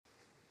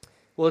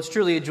Well, it's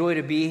truly a joy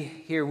to be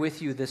here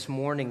with you this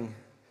morning.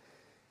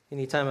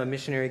 Anytime a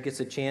missionary gets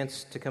a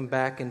chance to come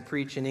back and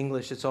preach in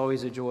English, it's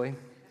always a joy.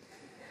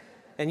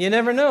 And you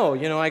never know.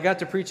 I got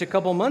to preach a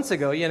couple months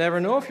ago. You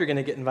never know if you're going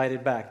to get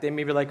invited back. They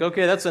may be like,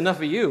 okay, that's enough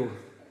of you.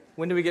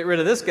 When do we get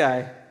rid of this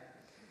guy?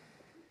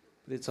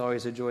 But it's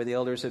always a joy. The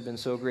elders have been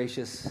so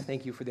gracious.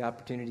 Thank you for the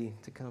opportunity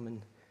to come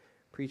and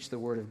preach the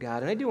Word of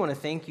God. And I do want to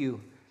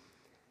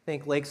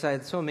thank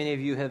Lakeside. So many of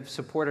you have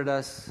supported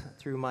us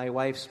through my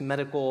wife's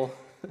medical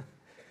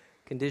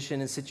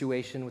condition and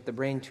situation with the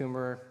brain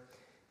tumor.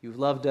 You've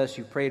loved us,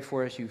 you've prayed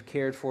for us, you've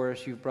cared for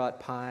us, you've brought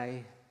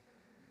pie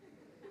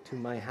to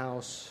my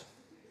house.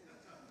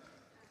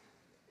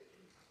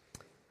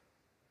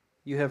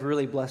 You have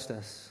really blessed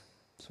us.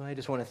 So I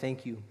just want to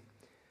thank you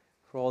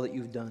for all that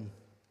you've done.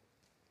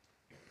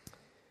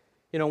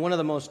 One of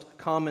the most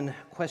common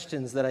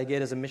questions that I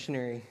get as a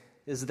missionary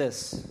is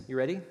this. You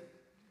ready?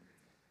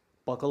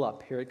 Buckle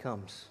up, here it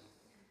comes.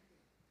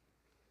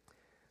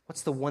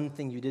 What's the one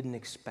thing you didn't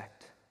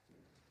expect?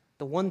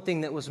 The one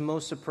thing that was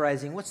most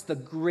surprising? What's the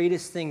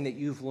greatest thing that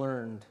you've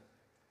learned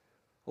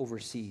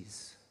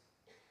overseas?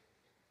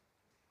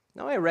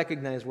 Now I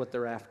recognize what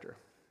they're after.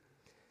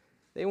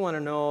 They want to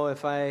know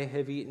if I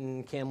have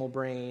eaten camel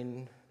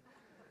brain,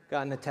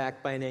 gotten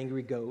attacked by an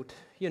angry goat,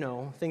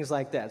 things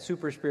like that,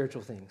 super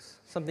spiritual things,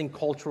 something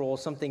cultural,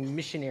 something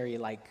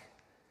missionary-like.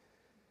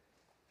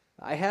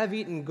 I have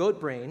eaten goat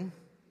brain.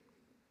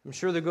 I'm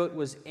sure the goat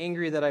was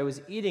angry that I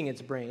was eating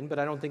its brain, but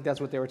I don't think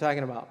that's what they were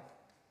talking about.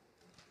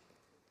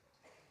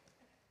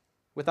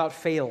 Without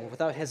fail,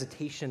 without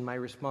hesitation, my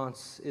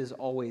response is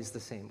always the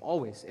same.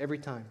 Always, every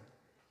time.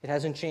 It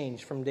hasn't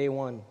changed from day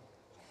one.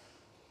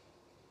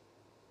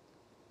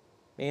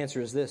 The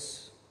answer is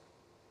this.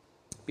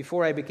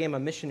 Before I became a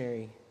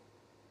missionary,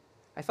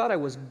 I thought I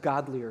was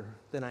godlier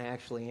than I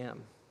actually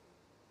am.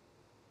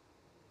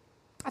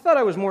 I thought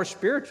I was more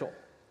spiritual.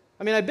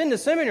 I'd been to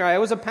seminary. I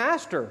was a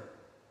pastor.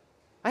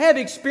 I have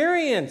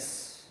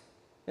experience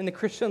in the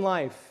Christian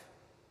life.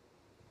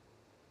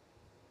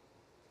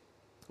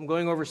 I'm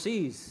going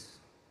overseas.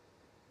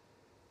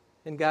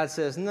 And God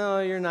says, no,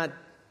 you're not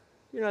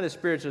as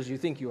spiritual as you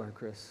think you are,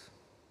 Chris.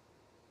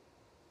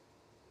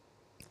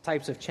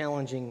 Types of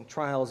challenging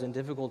trials and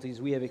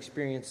difficulties we have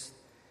experienced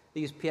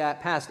these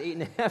past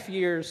 8.5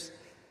 years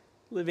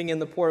living in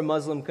the poor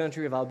Muslim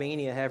country of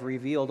Albania have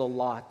revealed a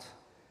lot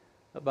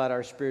about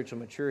our spiritual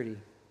maturity,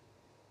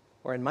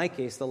 or in my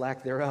case, the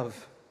lack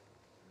thereof.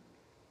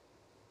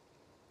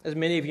 As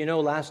many of you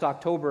know, last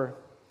October,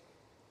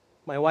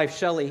 my wife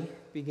Shelley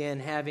began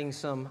having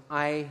some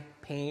eye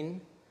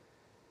pain,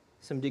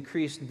 some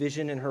decreased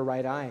vision in her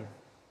right eye.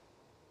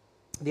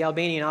 The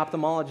Albanian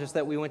ophthalmologist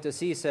that we went to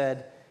see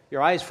said,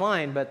 your eye's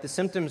fine, but the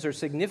symptoms are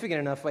significant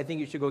enough, I think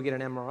you should go get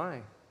an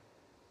MRI.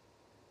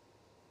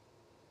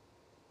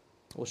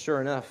 Well,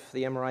 sure enough,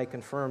 the MRI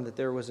confirmed that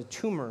there was a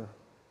tumor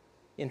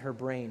in her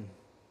brain.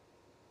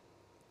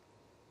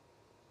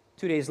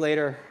 2 days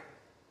later,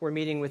 we're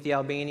meeting with the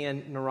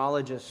Albanian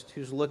neurologist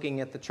who's looking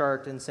at the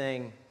chart and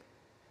saying,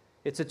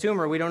 it's a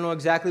tumor. We don't know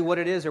exactly what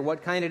it is or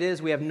what kind it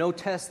is. We have no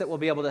tests that will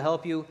be able to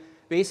help you.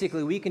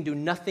 Basically, we can do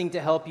nothing to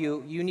help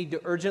you. You need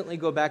to urgently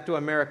go back to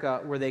America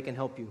where they can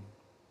help you.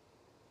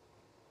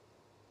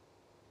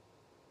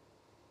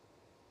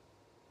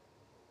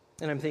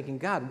 And I'm thinking,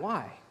 God,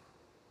 why?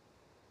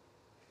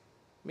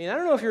 I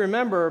don't know if you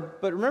remember,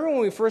 but remember when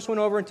we first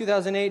went over in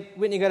 2008,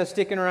 Whitney got a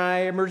stick in her eye,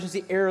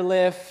 emergency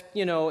airlift,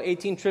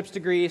 18 trips to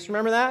Greece.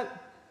 Remember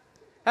that?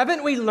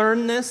 Haven't we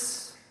learned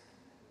this?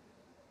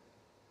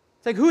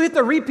 It's like, who hit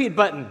the repeat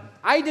button?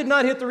 I did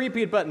not hit the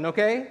repeat button,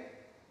 okay?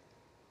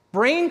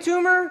 Brain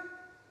tumor?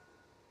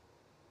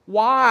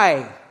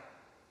 Why?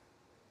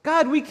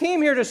 God, we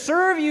came here to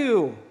serve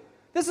you.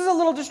 This is a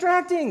little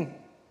distracting.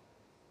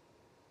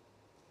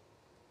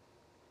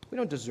 We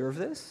don't deserve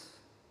this.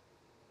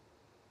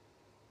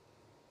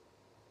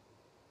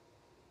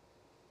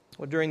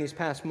 Well, during these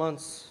past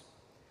months,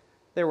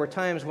 there were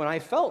times when I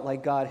felt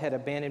like God had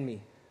abandoned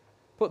me,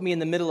 put me in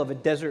the middle of a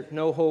desert,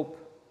 no hope,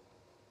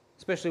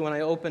 especially when I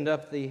opened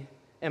up the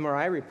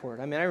MRI report.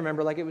 I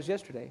remember like it was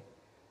yesterday.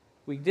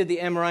 We did the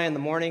MRI in the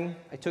morning.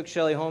 I took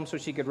Shelley home so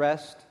she could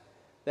rest.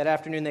 That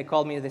afternoon they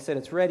called me and they said,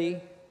 it's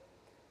ready.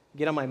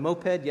 Get on my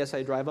moped. Yes,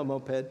 I drive a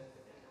moped.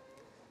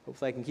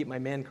 Hopefully I can keep my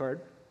man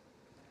card.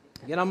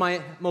 Get on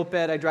my moped.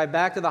 I drive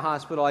back to the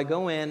hospital. I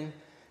go in.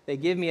 They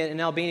give me,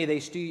 in Albania, they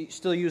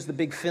still use the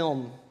big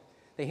film.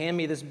 They hand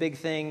me this big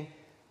thing.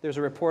 There's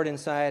a report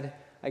inside.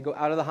 I go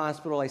out of the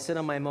hospital. I sit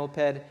on my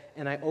moped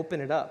and I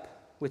open it up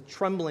with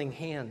trembling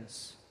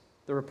hands.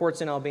 The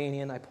report's in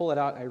Albanian. I pull it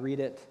out. I read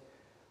it.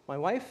 My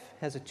wife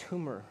has a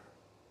tumor.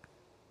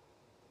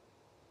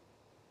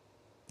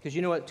 Because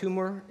you know what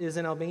tumor is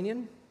in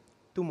Albanian?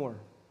 Tumor.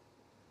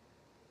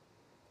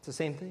 It's the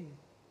same thing.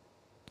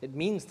 It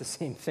means the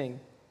same thing.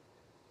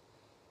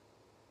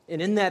 And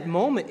in that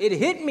moment, it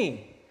hit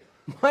me.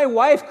 My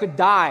wife could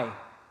die.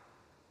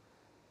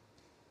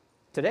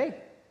 Today.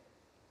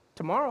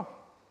 Tomorrow.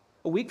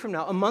 A week from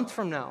now. A month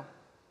from now.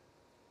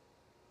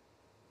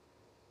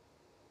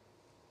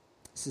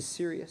 This is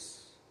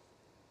serious.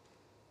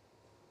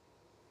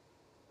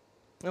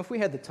 Now, if we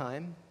had the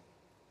time,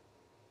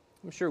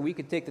 I'm sure we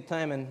could take the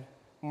time and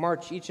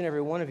march each and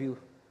every one of you,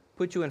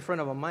 put you in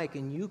front of a mic,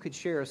 and you could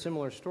share a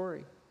similar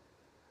story,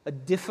 a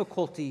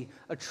difficulty,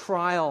 a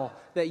trial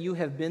that you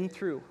have been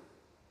through.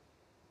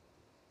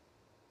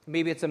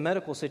 Maybe it's a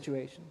medical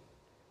situation.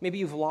 Maybe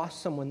you've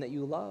lost someone that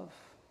you love.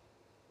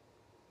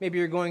 Maybe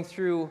you're going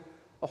through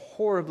a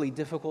horribly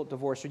difficult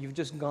divorce, or you've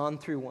just gone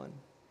through one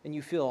and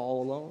you feel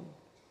all alone.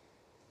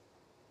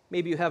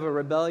 Maybe you have a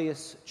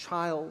rebellious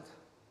child,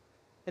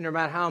 and no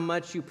matter how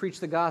much you preach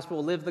the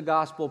gospel, live the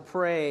gospel,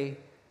 pray,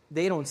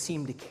 they don't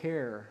seem to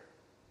care.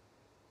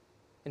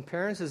 And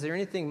parents, is there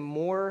anything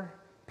more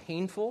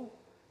painful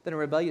than a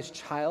rebellious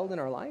child in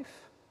our life?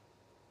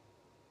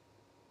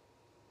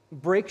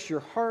 Breaks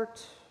your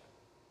heart.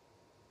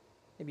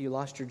 Maybe you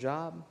lost your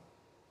job.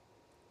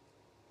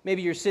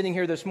 Maybe you're sitting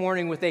here this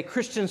morning with a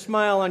Christian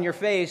smile on your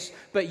face,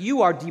 but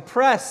you are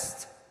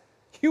depressed.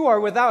 You are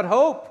without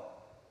hope.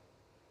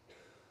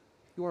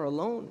 You are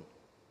alone,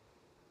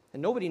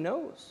 and nobody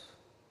knows.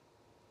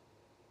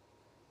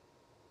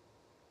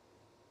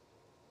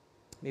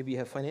 Maybe you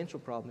have financial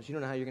problems. You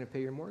don't know how you're going to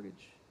pay your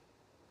mortgage.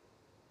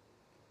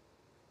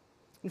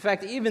 In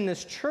fact, even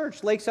this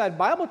church, Lakeside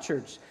Bible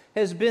Church,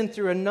 has been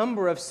through a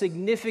number of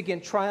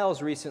significant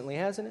trials recently,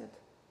 hasn't it?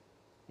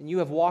 And you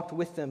have walked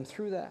with them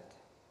through that.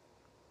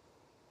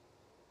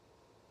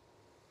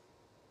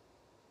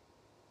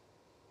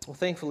 Well,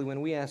 thankfully,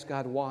 when we ask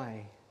God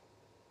why,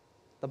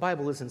 the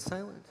Bible isn't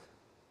silent.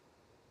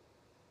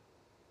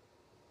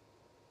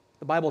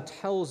 The Bible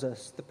tells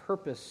us the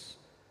purpose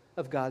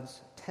of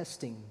God's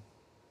testing,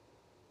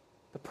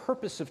 the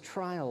purpose of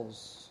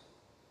trials.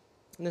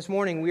 And this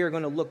morning, we are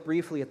going to look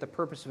briefly at the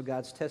purpose of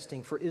God's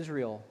testing for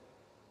Israel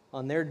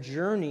on their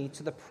journey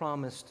to the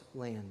promised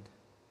land.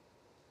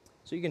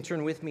 So you can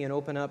turn with me and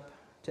open up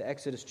to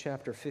Exodus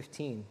chapter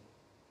 15.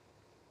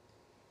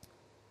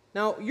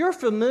 Now, you're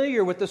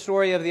familiar with the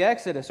story of the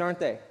Exodus, aren't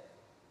they?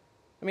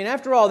 I mean,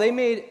 after all, they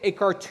made a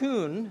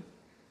cartoon,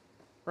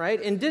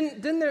 right? And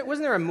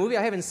wasn't there a movie?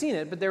 I haven't seen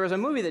it, but there was a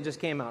movie that just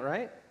came out,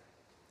 right?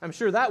 I'm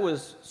sure that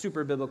was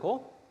super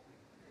biblical.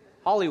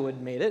 Hollywood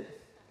made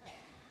it.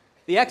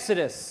 The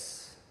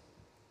Exodus.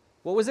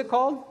 What was it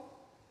called?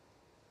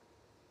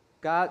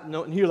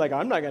 No, you're like,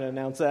 I'm not going to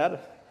announce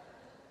that.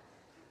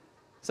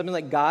 Something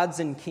like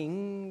Gods and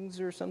Kings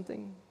or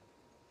something.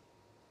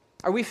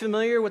 Are we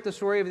familiar with the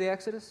story of the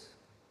Exodus?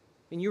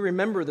 And you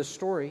remember the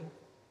story.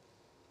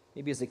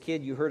 Maybe as a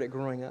kid you heard it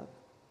growing up.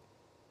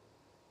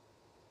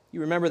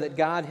 You remember that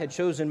God had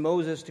chosen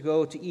Moses to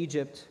go to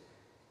Egypt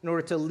in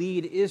order to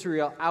lead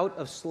Israel out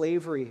of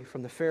slavery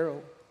from the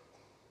Pharaoh.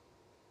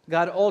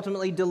 God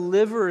ultimately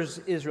delivers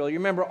Israel. You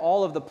remember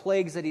all of the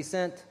plagues that he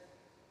sent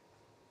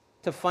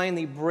to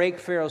finally break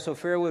Pharaoh so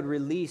Pharaoh would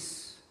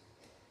release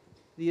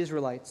the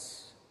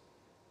Israelites.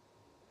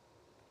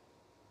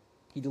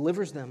 He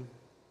delivers them.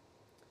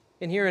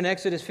 And here in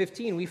Exodus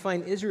 15, we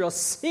find Israel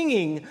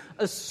singing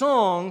a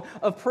song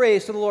of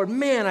praise to the Lord.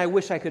 Man, I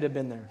wish I could have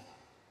been there.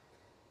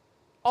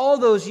 All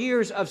those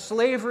years of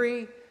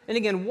slavery. And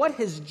again, what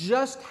has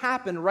just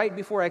happened right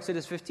before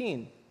Exodus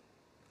 15?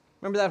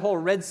 Remember that whole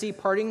Red Sea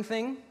parting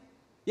thing?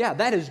 Yeah,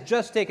 that has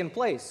just taken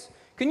place.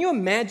 Can you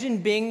imagine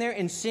being there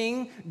and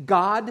seeing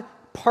God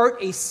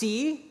part a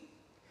sea?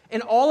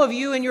 And all of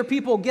you and your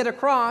people get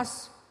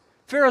across.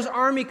 Pharaoh's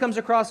army comes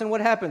across, and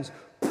what happens?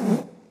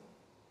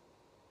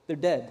 They're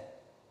dead.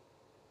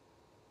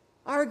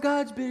 Our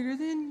God's bigger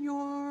than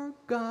your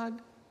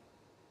God.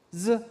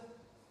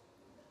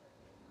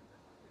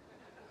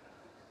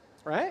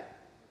 Right?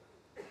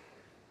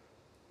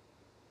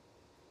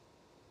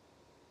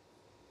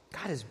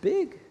 God is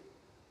big.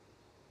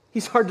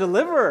 He's our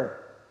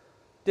deliverer.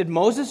 Did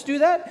Moses do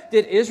that?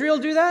 Did Israel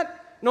do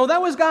that? No,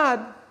 that was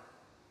God.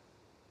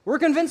 We're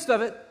convinced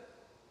of it.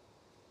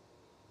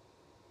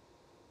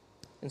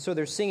 And so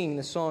they're singing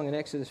this song in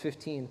Exodus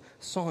 15,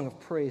 a song of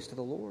praise to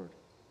the Lord.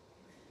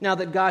 Now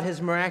that God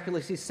has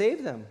miraculously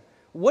saved them,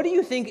 what do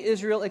you think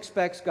Israel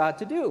expects God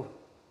to do?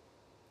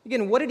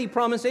 Again, what did he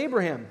promise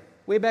Abraham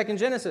way back in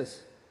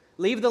Genesis?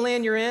 Leave the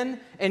land you're in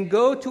and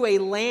go to a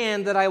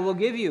land that I will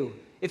give you.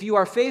 If you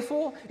are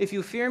faithful, if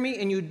you fear me,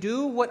 and you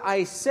do what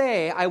I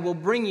say, I will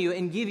bring you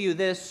and give you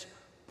this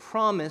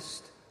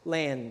promised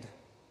land.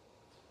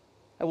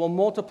 I will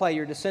multiply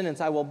your descendants,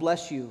 I will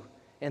bless you,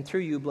 and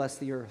through you bless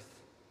the earth.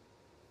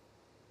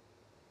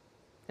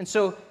 And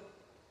so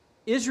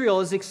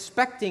Israel is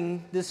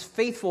expecting this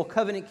faithful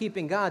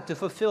covenant-keeping God to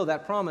fulfill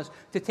that promise,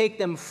 to take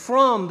them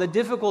from the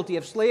difficulty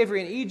of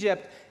slavery in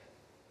Egypt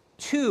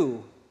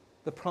to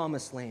the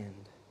promised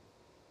land.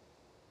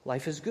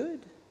 Life is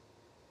good.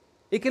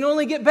 It can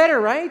only get better,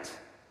 right?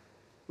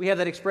 We have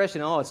that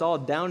expression, oh, it's all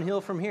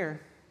downhill from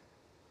here.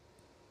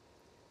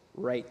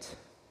 Right.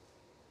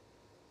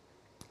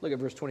 Look at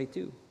verse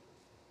 22.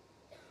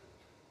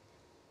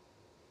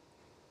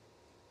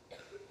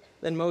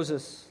 Then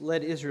Moses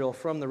led Israel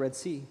from the Red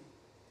Sea,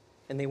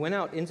 and they went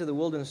out into the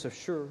wilderness of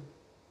Shur,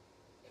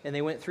 and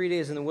they went 3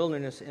 days in the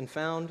wilderness and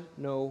found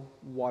no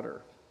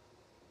water.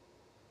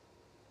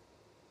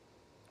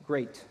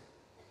 Great.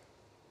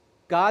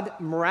 God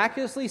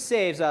miraculously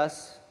saves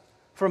us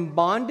from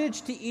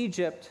bondage to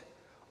Egypt,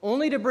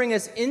 only to bring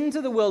us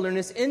into the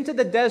wilderness, into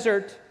the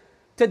desert,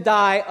 to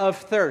die of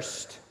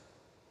thirst.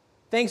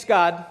 Thanks,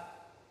 God.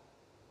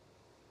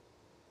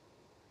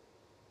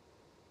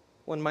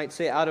 One might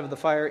say, out of the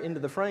fire into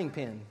the frying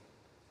pan.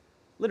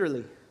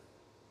 Literally.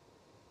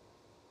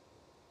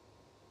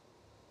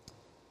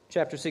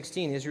 Chapter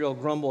 16, Israel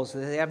grumbles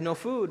that they have no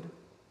food.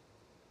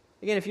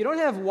 Again, if you don't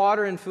have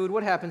water and food,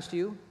 what happens to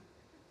you?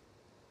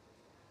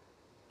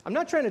 I'm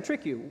not trying to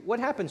trick you. What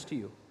happens to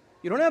you?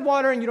 You don't have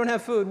water and you don't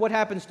have food. What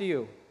happens to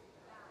you?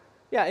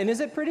 Yeah, and is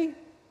it pretty?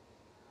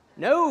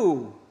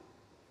 No.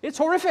 It's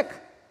horrific.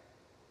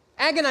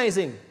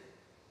 Agonizing.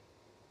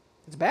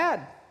 It's bad.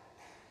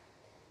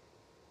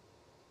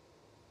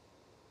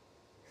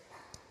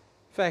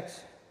 In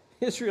fact,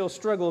 Israel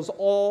struggles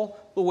all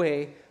the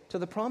way to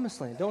the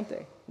promised land, don't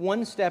they?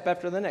 One step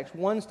after the next,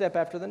 one step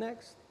after the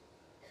next.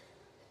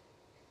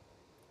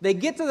 They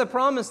get to the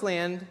promised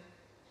land,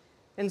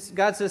 and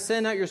God says,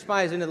 send out your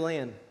spies into the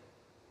land.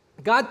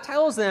 God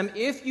tells them,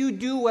 if you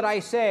do what I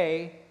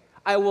say,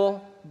 I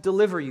will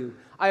deliver you.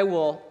 I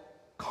will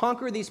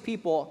conquer these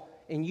people,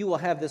 and you will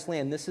have this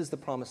land. This is the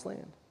promised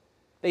land.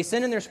 They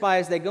send in their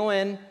spies, they go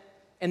in,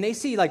 and they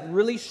see like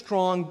really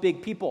strong,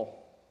 big people.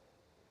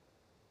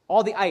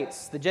 All the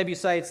ites, the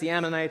Jebusites, the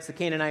Ammonites, the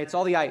Canaanites,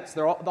 all the ites.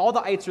 All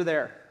the ites are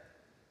there,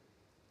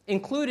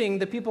 including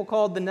the people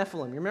called the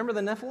Nephilim. You remember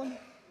the Nephilim?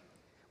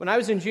 When I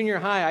was in junior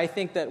high, I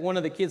think that one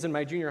of the kids in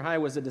my junior high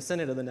was a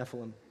descendant of the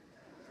Nephilim.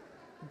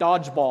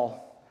 Dodgeball,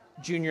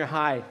 junior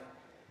high.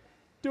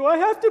 Do I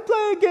have to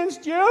play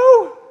against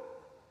you?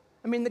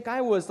 I mean, the guy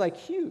was like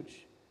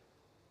huge.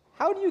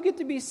 How do you get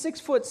to be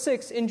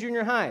 6'6" in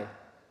junior high?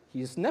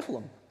 He's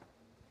Nephilim.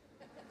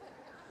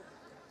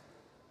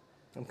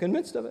 I'm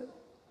convinced of it.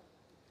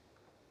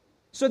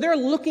 So they're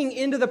looking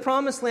into the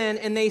promised land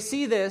and they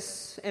see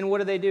this, and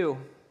what do?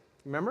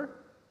 Remember?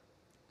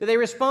 Do they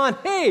respond,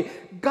 hey,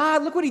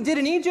 God, look what he did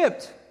in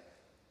Egypt?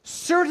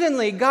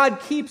 Certainly,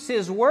 God keeps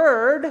his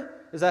word.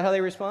 Is that how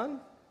they respond?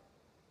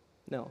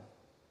 No.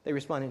 They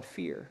respond in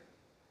fear.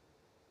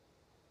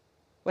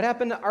 What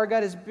happened to our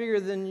God is bigger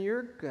than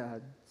your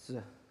God's?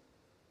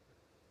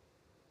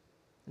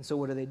 And so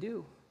what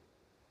do?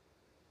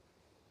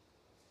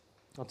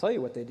 I'll tell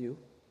you what they do.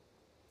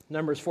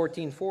 Numbers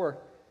 14:4.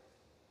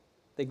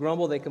 They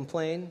grumble, they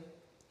complain,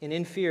 and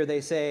in fear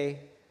they say,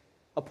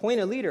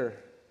 appoint a leader.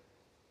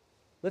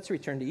 Let's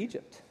return to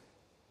Egypt.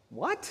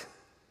 What?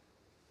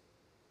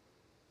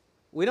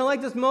 We don't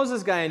like this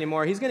Moses guy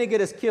anymore. He's going to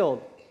get us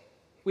killed.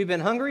 We've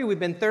been hungry, we've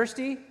been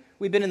thirsty,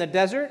 we've been in the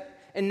desert,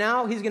 and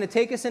now he's going to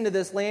take us into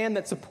this land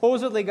that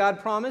supposedly God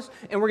promised,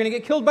 and we're going to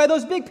get killed by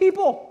those big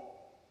people.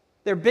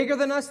 They're bigger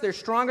than us, they're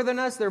stronger than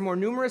us, they're more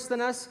numerous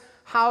than us.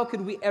 How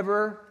could we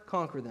ever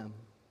conquer them?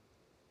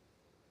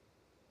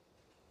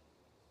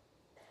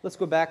 Let's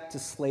go back to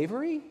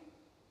slavery?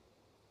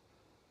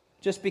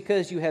 Just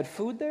because you had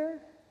food there?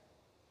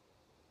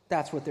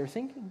 That's what they're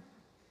thinking.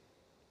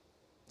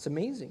 It's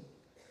amazing.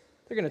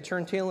 They're going to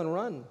turn tail and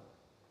run.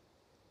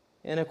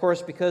 And of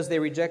course, because they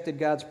rejected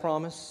God's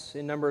promise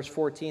in Numbers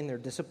 14, they're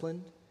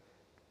disciplined.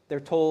 They're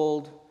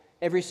told,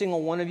 every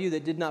single one of you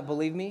that did not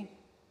believe me.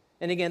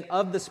 And again,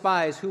 of the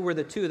spies, who were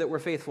the two that were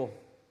faithful?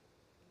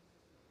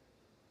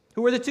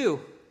 Who were the two?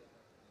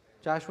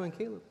 Joshua and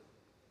Caleb.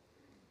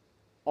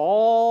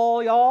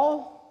 All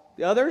y'all,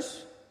 the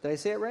others, did I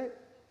say it right?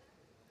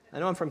 I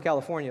know I'm from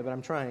California, but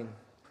I'm trying.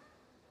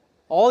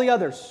 All the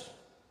others.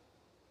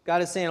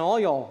 God is saying, all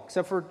y'all,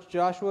 except for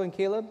Joshua and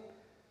Caleb,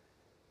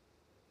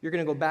 you're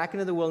going to go back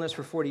into the wilderness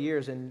for 40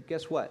 years, and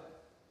guess what?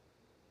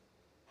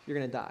 You're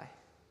going to die.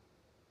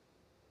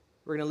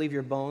 We're going to leave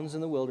your bones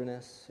in the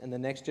wilderness, and the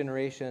next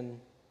generation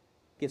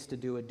gets to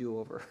do a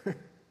do-over.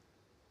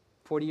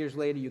 40 years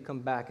later, you come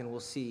back, and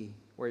we'll see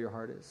where your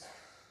heart is.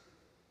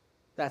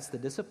 That's the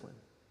discipline.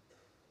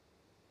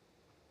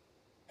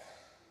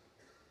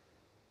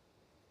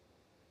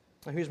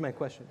 Now, here's my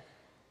question.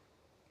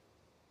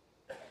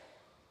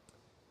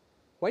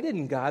 Why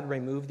didn't God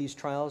remove these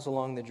trials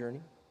along the journey?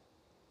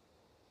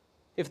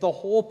 If the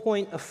whole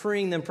point of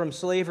freeing them from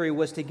slavery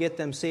was to get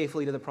them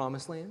safely to the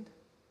promised land?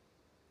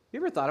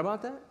 You ever thought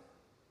about that?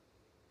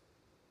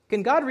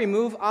 Can God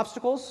remove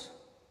obstacles?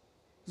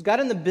 Is God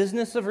in the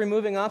business of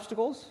removing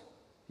obstacles?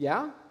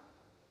 Yeah. I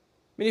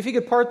mean, if he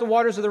could part the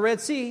waters of the Red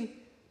Sea,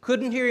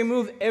 couldn't he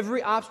remove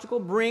every obstacle,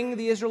 bring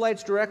the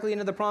Israelites directly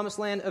into the promised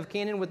land of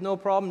Canaan with no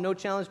problem, no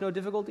challenge, no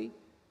difficulty?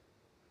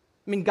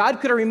 I mean, God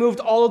could have removed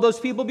all of those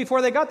people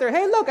before they got there.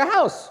 Hey, look, a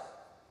house.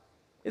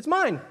 It's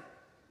mine.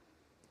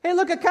 Hey,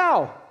 look, a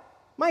cow.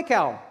 My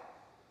cow.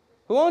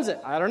 Who owns it?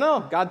 I don't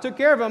know. God took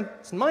care of him.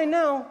 It's mine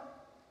now.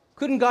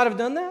 Couldn't God have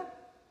done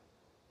that?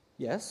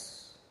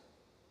 Yes.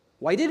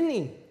 Why didn't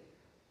he?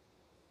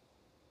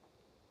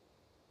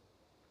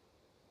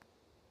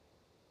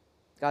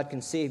 God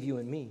can save you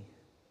and me.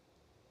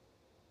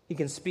 He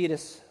can speed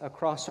us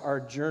across our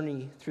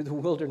journey through the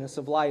wilderness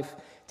of life,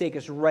 take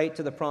us right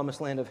to the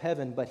promised land of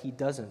heaven, but he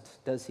doesn't,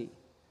 does he?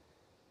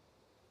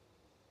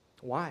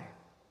 Why?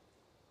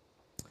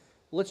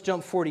 Let's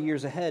jump 40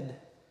 years ahead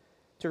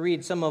to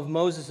read some of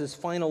Moses'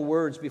 final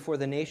words before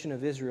the nation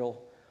of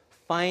Israel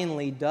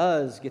finally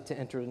does get to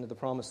enter into the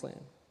Promised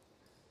Land.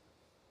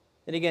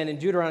 And again, in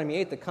Deuteronomy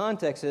 8, the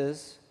context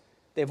is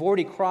they've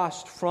already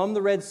crossed from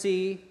the Red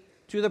Sea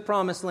to the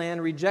Promised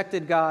Land,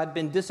 rejected God,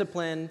 been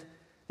disciplined.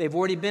 They've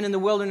already been in the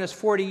wilderness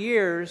 40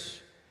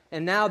 years,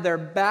 and now they're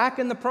back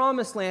in the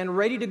Promised Land,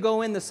 ready to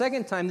go in the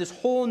second time, this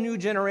whole new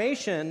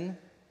generation.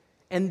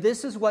 And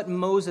this is what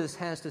Moses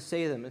has to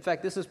say to them. In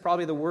fact, this is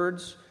probably the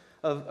words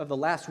of the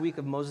last week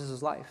of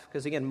Moses' life.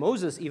 Because again,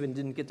 Moses even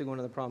didn't get to go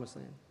into the Promised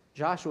Land.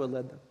 Joshua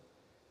led them.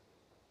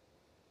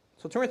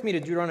 So turn with me to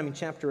Deuteronomy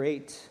chapter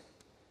 8,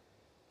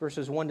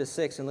 verses 1 to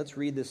 6, and let's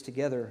read this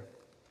together.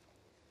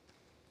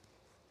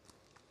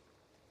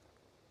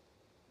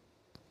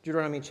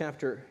 Deuteronomy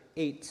chapter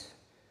 8.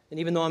 And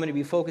even though I'm going to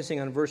be focusing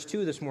on verse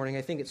 2 this morning,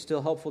 I think it's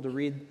still helpful to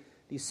read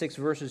these 6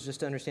 verses just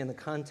to understand the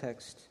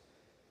context.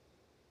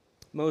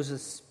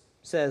 Moses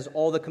says,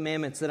 "All the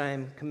commandments that I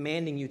am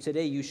commanding you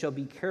today, you shall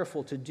be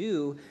careful to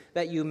do,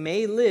 that you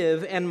may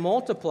live and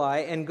multiply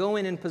and go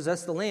in and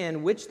possess the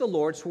land which the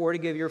Lord swore to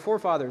give your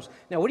forefathers."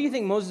 Now, what do you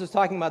think Moses is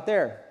talking about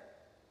there?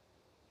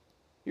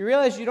 You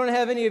realize you don't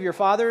have any of your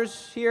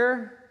fathers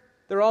here?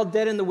 They're all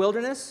dead in the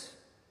wilderness.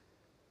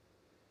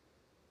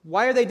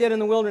 Why are they dead in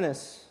the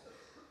wilderness?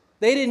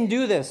 They didn't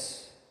do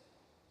this.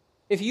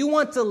 If you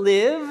want to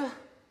live,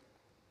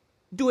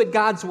 do it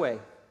God's way.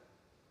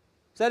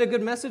 Is that a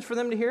good message for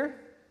them to hear?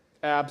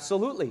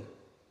 Absolutely.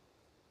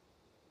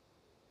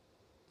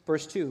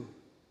 Verse 2.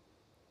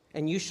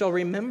 "And you shall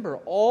remember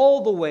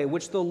all the way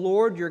which the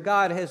Lord your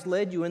God has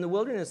led you in the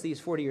wilderness these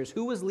 40 years.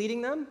 Who was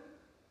leading them?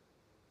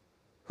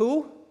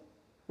 Who?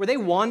 Were they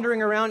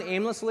wandering around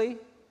aimlessly?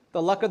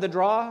 The luck of the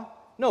draw?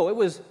 No, it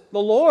was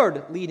the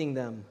Lord leading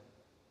them.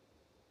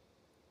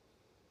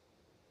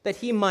 That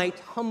he might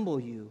humble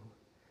you,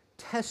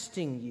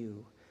 testing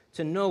you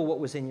to know what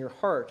was in your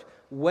heart,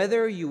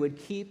 whether you would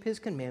keep his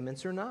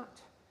commandments or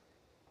not."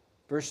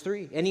 Verse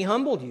 3, "And he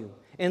humbled you,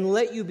 and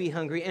let you be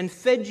hungry, and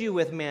fed you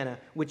with manna,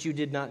 which you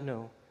did not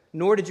know,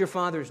 nor did your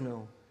fathers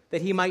know,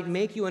 that he might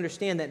make you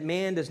understand that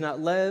man does not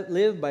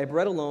live by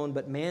bread alone,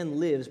 but man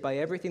lives by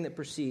everything that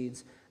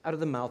proceeds out of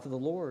the mouth of the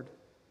Lord.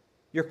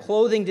 Your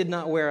clothing did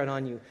not wear out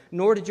on you,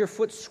 nor did your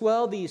foot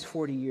swell these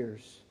 40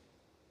 years.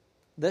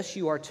 Thus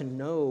you are to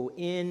know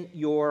in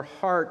your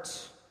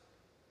heart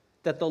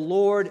that the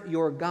Lord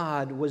your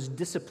God was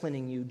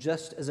disciplining you,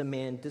 just as a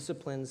man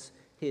disciplines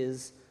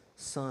his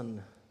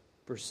son."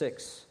 Verse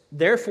 6,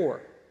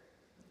 "Therefore,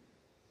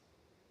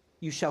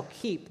 you shall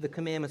keep the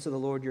commandments of the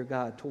Lord your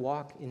God, to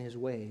walk in his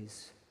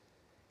ways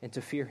and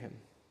to fear him."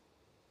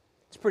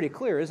 It's pretty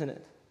clear, isn't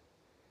it?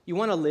 You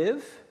want to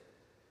live?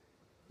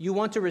 You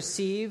want to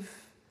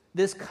receive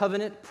this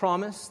covenant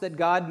promise that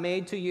God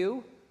made to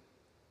you?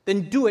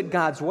 Then do it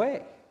God's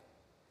way.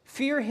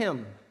 Fear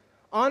him,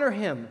 honor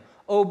him,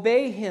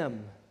 obey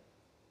him.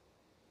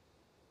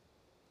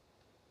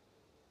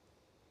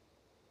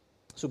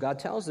 So God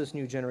tells this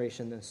new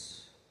generation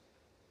this.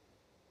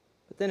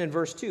 But then in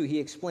verse 2, he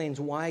explains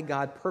why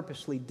God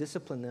purposely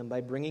disciplined them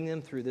by bringing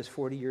them through this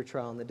 40-year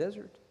trial in the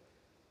desert.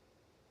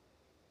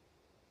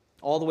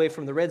 All the way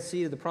from the Red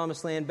Sea to the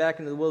Promised Land, back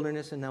into the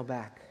wilderness, and now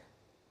back.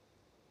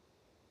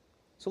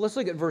 So let's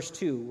look at verse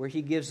 2, where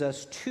he gives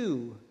us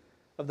 2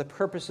 of the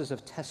purposes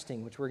of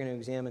testing, which we're going to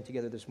examine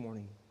together this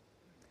morning.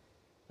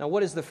 Now,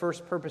 what is the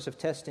first purpose of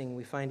testing?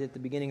 We find it at the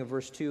beginning of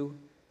verse 2,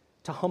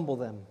 to humble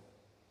them.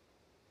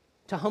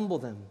 To humble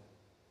them.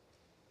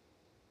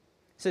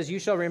 It says, "You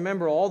shall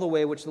remember all the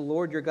way which the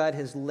Lord your God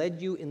has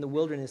led you in the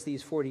wilderness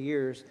these 40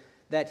 years,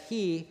 that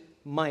he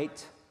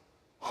might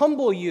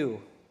humble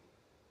you."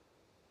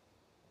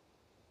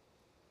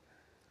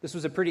 This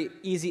was a pretty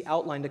easy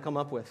outline to come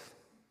up with.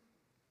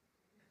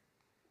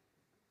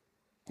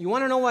 You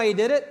want to know why he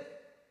did it?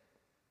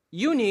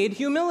 You need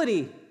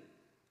humility.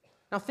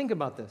 Now think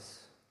about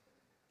this.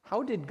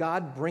 How did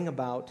God bring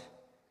about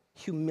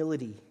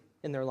humility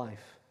in their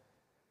life?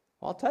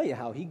 Well, I'll tell you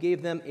how. He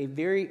gave them a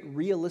very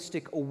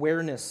realistic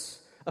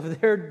awareness of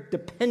their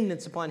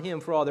dependence upon him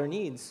for all their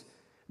needs.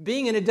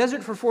 Being in a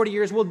desert for 40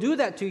 years will do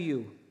that to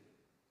you.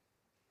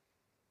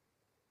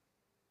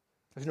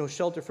 There's no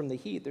shelter from the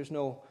heat. There's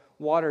no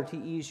water to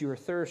ease your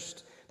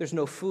thirst. There's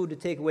no food to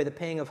take away the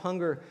pang of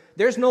hunger.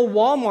 There's no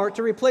Walmart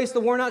to replace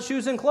the worn-out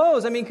shoes and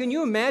clothes. I mean, can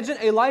you imagine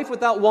a life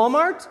without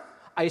Walmart?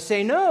 I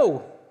say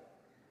no.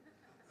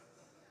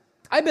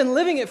 I've been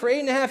living it for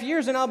 8.5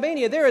 years in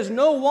Albania. There is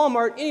no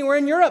Walmart anywhere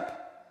in Europe.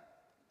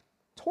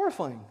 It's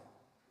horrifying.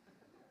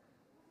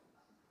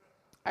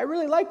 I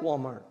really like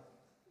Walmart.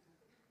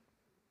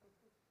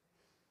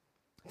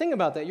 Think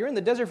about that. You're in the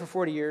desert for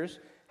 40 years.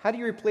 How do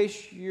you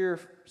replace your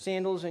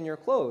sandals and your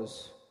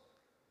clothes?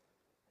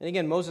 And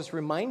again, Moses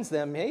reminds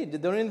them, hey,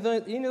 did any of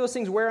those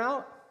things wear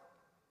out?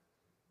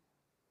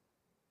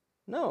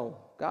 No,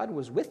 God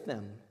was with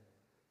them,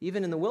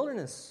 even in the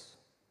wilderness.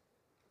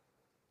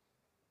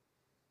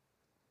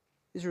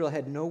 Israel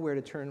had nowhere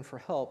to turn for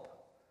help,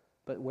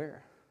 but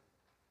where?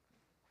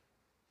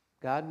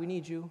 God, we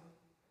need you.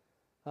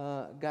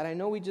 God, I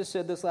know we just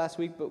said this last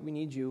week, but we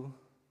need you.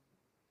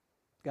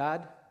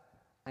 God,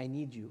 I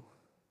need you.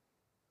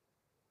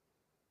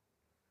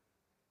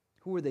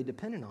 Who were they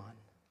dependent on?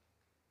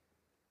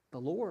 The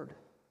Lord.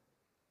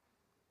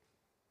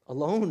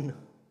 Alone.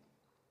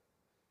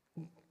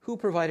 Who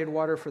provided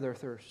water for their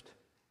thirst?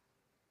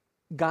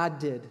 God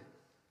did.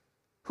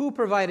 Who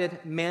provided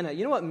manna?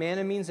 You know what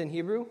manna means in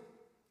Hebrew?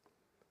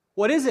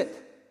 What is it?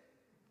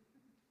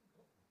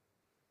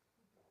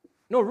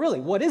 No, really,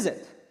 what is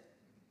it?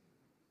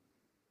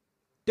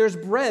 There's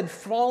bread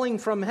falling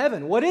from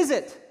heaven. What is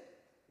it?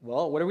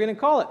 Well, what are we going to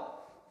call it?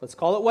 Let's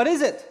call it, what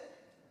is it?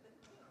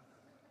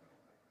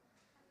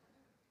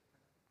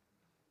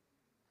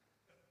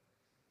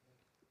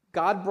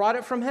 God brought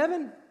it from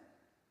heaven.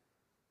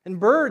 And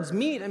birds,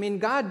 meat,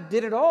 God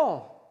did it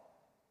all.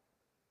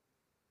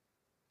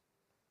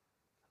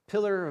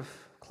 Pillar of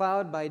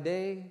cloud by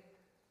day,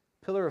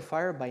 pillar of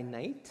fire by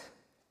night.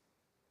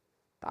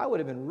 That would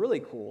have been really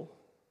cool.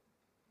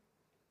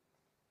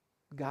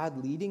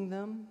 God leading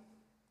them.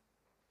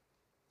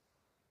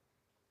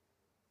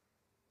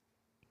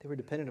 They were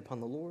dependent upon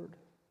the Lord.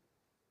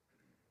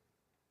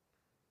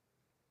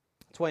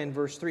 That's why in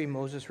verse 3,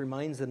 Moses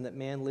reminds them that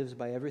man lives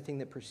by everything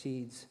that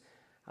proceeds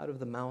out of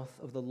the mouth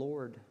of the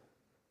Lord.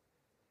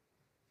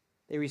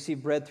 They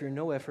receive bread through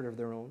no effort of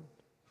their own,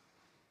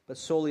 but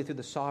solely through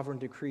the sovereign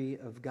decree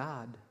of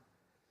God.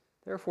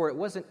 Therefore, it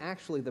wasn't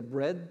actually the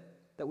bread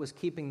that was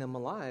keeping them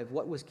alive.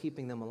 What was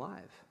keeping them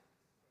alive?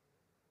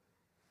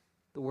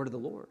 The word of the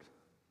Lord.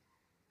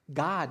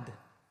 God.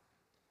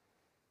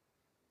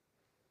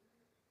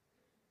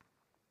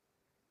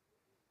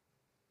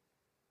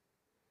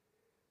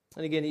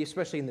 And again,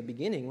 especially in the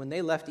beginning, when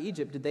they left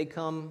Egypt, did they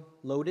come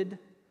loaded?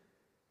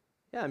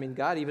 Yeah,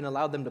 God even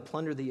allowed them to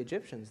plunder the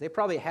Egyptians. They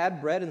probably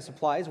had bread and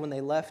supplies when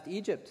they left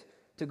Egypt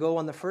to go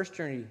on the first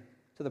journey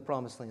to the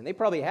Promised Land. They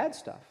probably had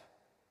stuff.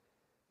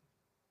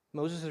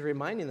 Moses is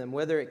reminding them,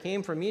 whether it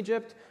came from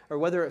Egypt or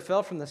whether it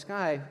fell from the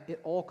sky,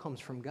 it all comes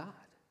from God.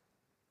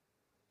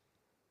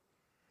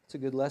 It's a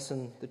good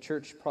lesson the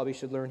church probably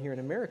should learn here in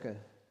America.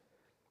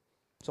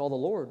 It's all the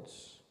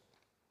Lord's.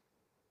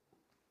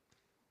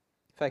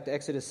 In fact,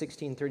 Exodus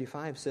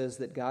 16:35 says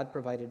that God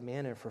provided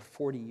manna for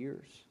 40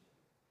 years.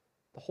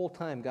 The whole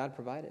time God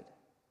provided.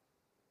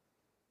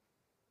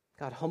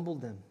 God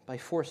humbled them by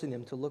forcing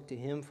them to look to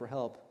Him for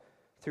help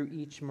through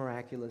each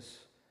miraculous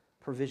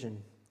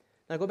provision.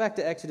 Now go back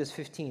to Exodus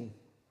 15.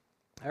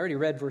 I already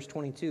read verse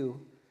 22.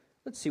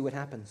 Let's see what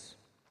happens.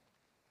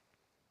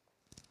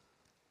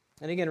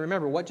 And again,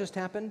 remember, what just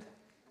happened?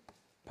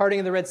 Parting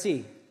of the Red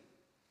Sea.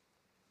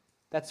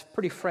 That's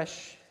pretty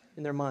fresh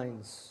in their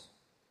minds.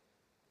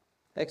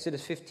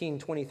 Exodus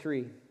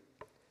 15:23.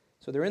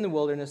 So they're in the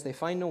wilderness, they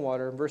find no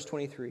water. Verse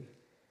 23.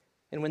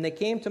 And when they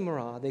came to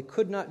Marah, they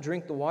could not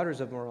drink the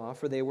waters of Marah,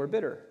 for they were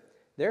bitter.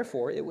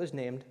 Therefore, it was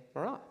named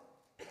Marah.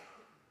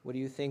 What do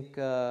you think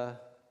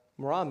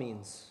Marah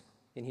means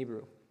in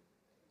Hebrew?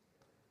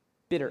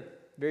 Bitter.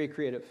 Very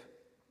creative.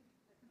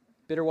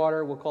 Bitter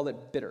water, we'll call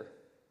it bitter.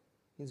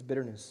 It means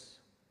bitterness.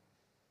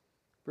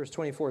 Verse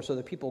 24, so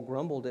the people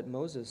grumbled at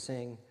Moses,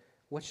 saying,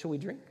 what shall we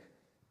drink?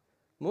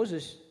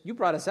 Moses, you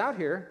brought us out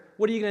here.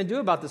 What are you going to do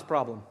about this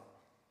problem?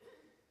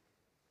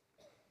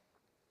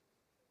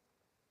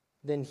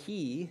 Then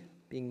he,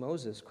 being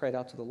Moses, cried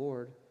out to the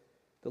Lord.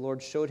 The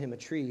Lord showed him a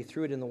tree,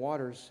 threw it in the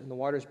waters, and the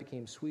waters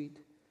became sweet.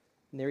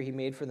 And there he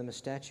made for them a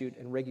statute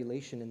and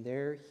regulation, and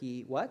there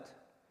he, what?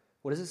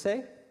 What does it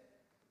say?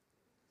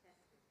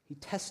 He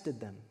tested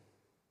them.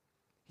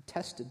 He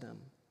tested them.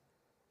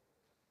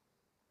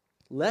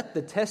 Let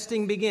the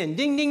testing begin.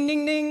 Ding, ding,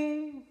 ding,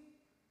 ding.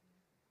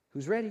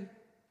 Who's ready?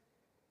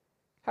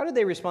 How did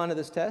they respond to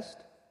this test?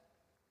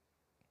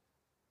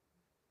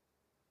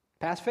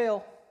 Pass,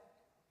 fail.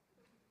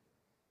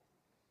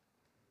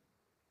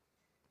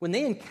 When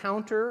they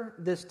encounter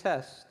this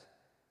test,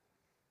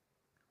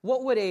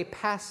 what would a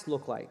pass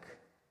look like?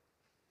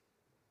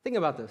 Think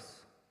about this.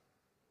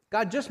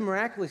 God just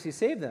miraculously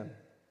saved them,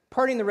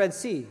 parting the Red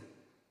Sea,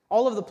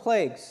 all of the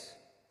plagues.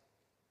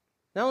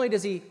 Not only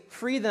does He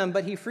free them,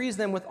 but He frees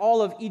them with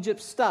all of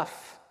Egypt's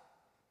stuff.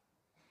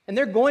 And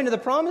they're going to the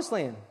Promised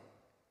Land.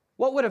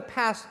 What would a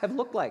pass have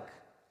looked like?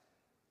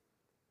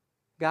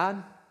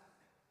 God,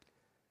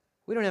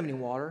 we don't have any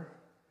water,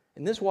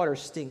 and this water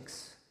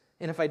stinks,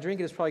 and if I drink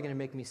it, it's probably going to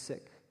make me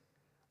sick.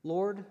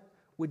 Lord,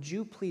 would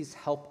you please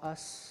help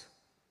us?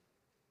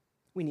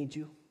 We need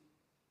you.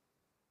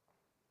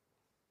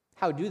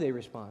 How do they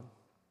respond?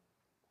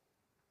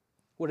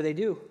 What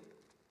do?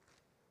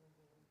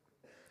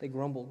 They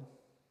grumbled.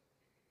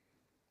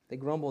 They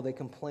grumble, they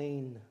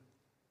complain.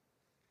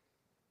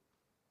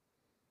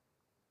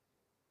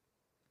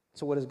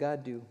 So what does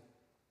God do?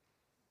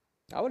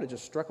 I would have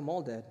just struck them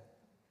all dead.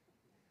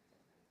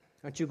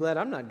 Aren't you glad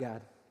I'm not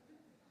God?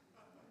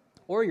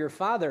 Or your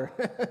father.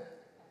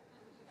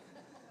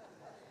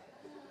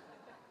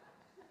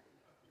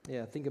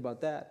 Yeah, think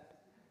about that.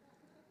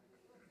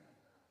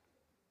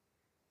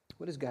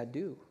 What does God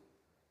do?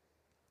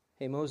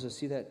 Hey, Moses,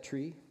 see that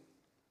tree?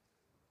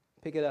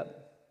 Pick it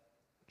up,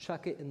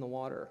 chuck it in the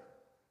water,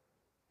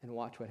 and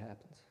watch what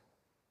happens.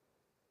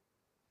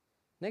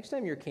 Next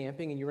time you're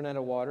camping and you run out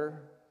of water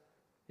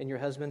and your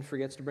husband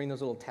forgets to bring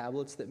those little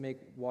tablets that make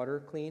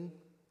water clean,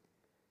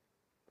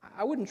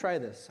 I wouldn't try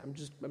this. I'm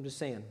just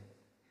saying.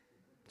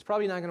 It's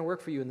probably not going to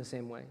work for you in the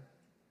same way.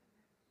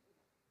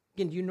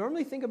 Again, do you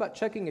normally think about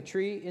chucking a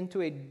tree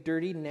into a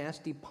dirty,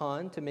 nasty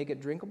pond to make it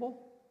drinkable?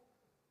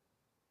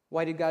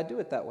 Why did God do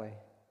it that way?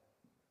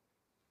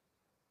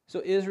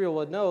 So Israel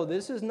would know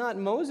this is not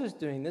Moses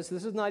doing this.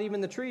 This is not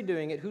even the tree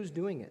doing it. Who's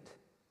doing it?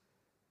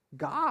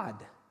 God.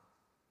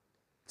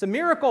 It's a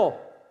miracle.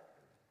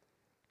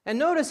 And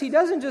notice he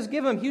doesn't just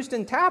give them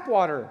Houston tap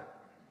water.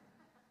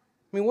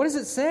 I mean, what does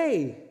it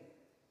say?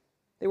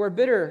 They were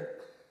bitter.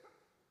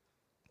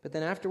 But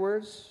then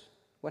afterwards,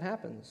 what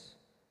happens?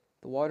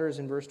 The waters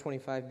in verse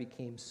 25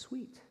 became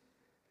sweet.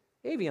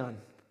 Evian.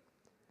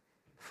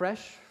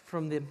 Fresh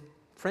from the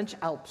French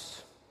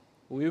Alps.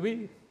 Oui,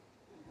 oui.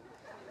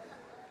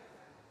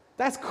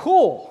 That's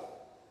cool.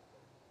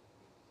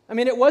 I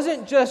mean, it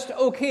wasn't just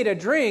okay to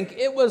drink.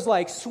 It was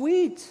like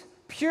sweet,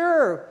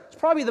 pure. It's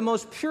probably the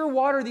most pure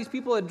water these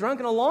people had drunk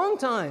in a long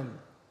time.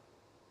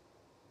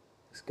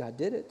 Because God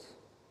did it.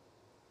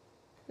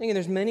 Thinking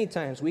there's many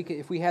times,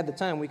 if we had the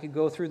time, we could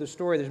go through the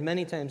story. There's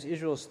many times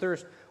Israel's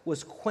thirst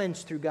was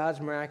quenched through God's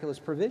miraculous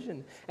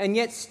provision. And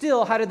yet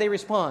still, how did they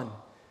respond?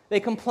 They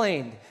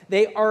complained.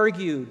 They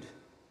argued.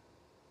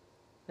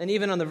 And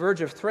even on the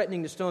verge of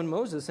threatening to stone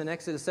Moses in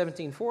Exodus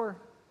 17:4,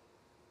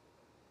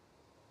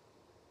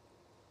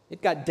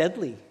 it got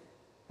deadly.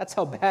 That's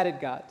how bad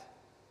it got.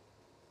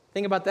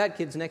 Think about that,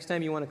 kids, next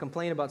time you want to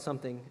complain about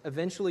something.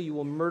 Eventually you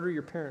will murder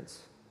your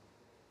parents.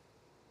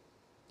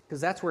 Because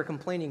that's where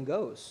complaining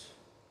goes.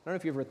 I don't know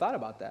if you've ever thought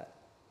about that.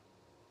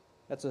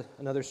 That's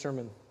another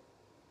sermon.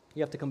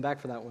 You have to come back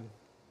for that one.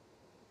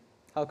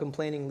 How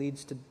complaining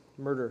leads to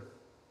murder.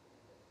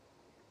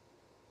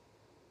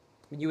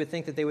 You would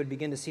think that they would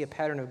begin to see a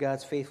pattern of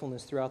God's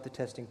faithfulness throughout the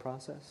testing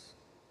process.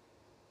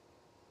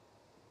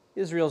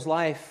 Israel's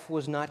life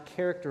was not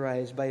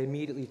characterized by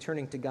immediately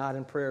turning to God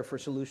in prayer for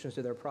solutions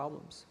to their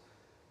problems.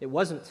 It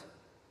wasn't.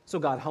 So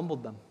God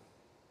humbled them.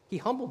 He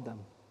humbled them.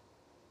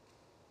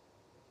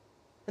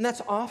 And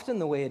that's often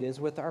the way it is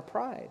with our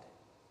pride.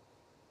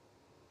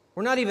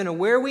 We're not even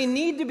aware we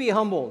need to be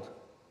humbled.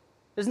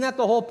 Isn't that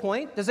the whole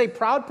point? Does a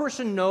proud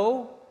person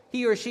know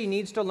he or she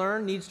needs to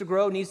learn, needs to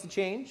grow, needs to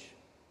change?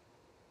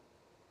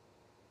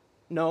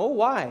 No.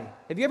 Why?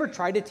 Have you ever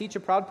tried to teach a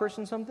proud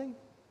person something?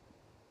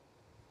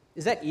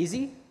 Is that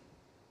easy?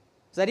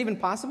 Is that even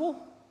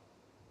possible?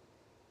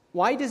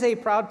 Why does a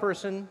proud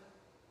person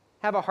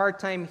have a hard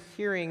time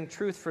hearing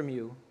truth from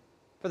you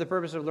for the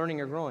purpose of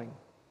learning or growing?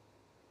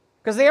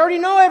 Because they already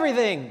know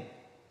everything.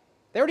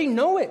 They already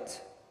know it.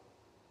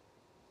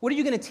 What are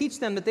you going to teach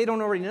them that they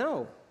don't already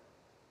know?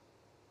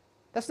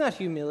 That's not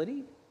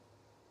humility.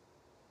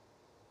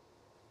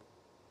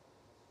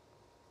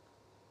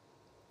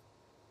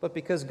 But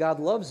because God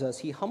loves us,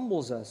 He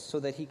humbles us so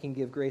that He can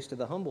give grace to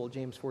the humble,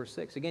 James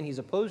 4:6. Again, He's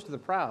opposed to the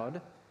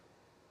proud,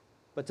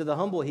 but to the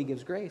humble He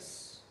gives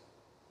grace.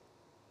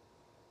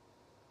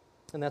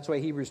 And that's why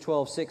Hebrews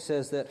 12:6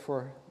 says that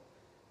for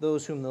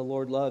those whom the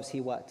Lord loves, He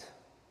what?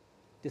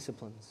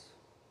 Disciplines.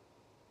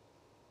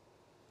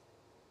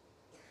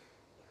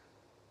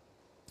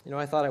 You know,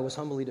 I thought I was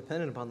humbly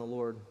dependent upon the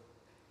Lord.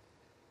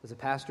 As a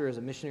pastor, as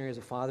a missionary, as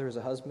a father, as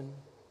a husband.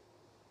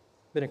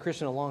 Been a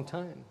Christian a long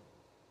time.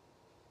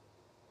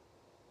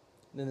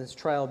 Then this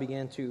trial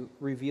began to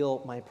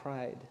reveal my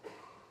pride.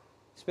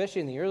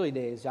 Especially in the early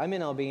days. I'm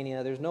in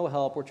Albania, there's no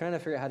help, we're trying to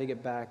figure out how to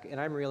get back, and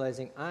I'm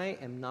realizing I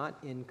am not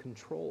in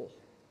control.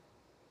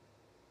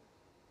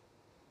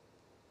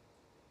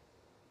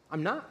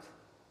 I'm not.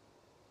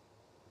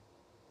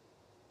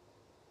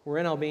 We're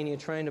in Albania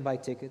trying to buy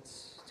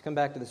tickets to come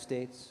back to the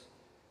States,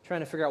 trying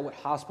to figure out what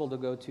hospital to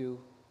go to.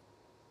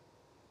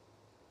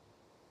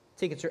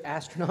 Tickets are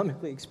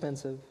astronomically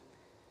expensive.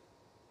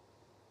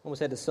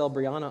 Almost had to sell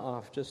Brianna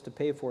off just to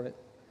pay for it.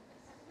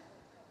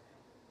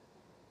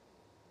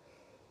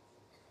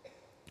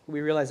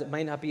 We realize it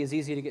might not be as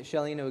easy to get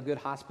Shelley into a good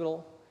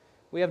hospital.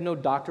 We have no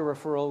doctor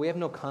referral. We have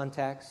no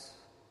contacts.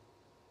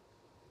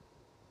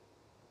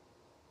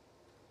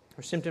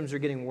 Her symptoms are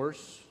getting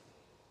worse.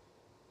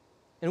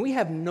 And we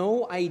have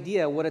no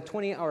idea what a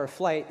 20-hour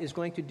flight is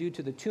going to do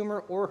to the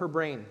tumor or her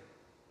brain.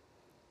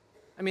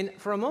 I mean,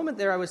 for a moment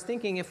there I was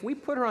thinking, if we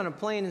put her on a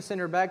plane and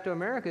send her back to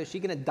America, is she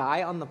going to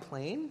die on the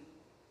plane?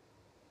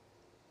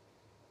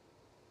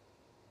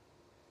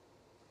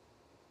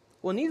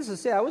 Well, needless to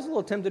say, I was a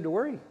little tempted to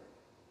worry.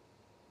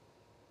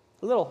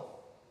 A little.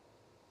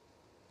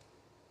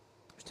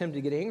 I was tempted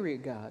to get angry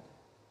at God.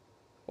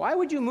 Why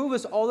would you move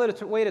us all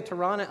the way to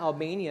Tirana,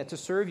 Albania to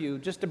serve you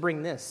just to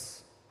bring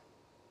this?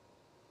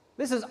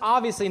 This is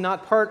obviously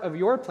not part of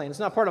your plan. It's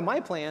not part of my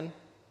plan.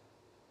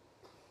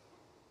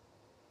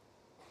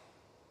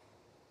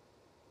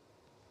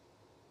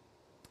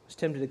 I was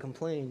tempted to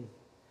complain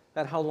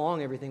about how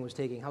long everything was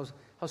taking, how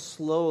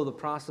slow the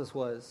process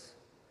was.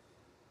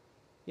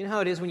 You know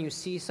how it is when you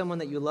see someone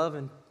that you love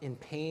in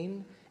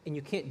pain and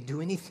you can't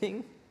do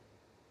anything?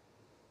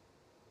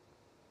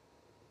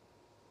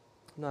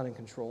 I'm not in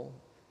control.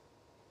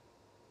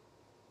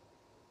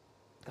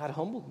 God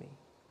humbled me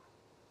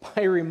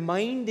by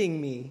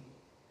reminding me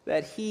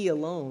that He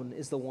alone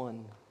is the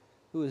one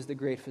who is the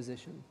great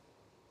physician.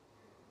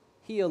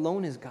 He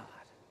alone is God.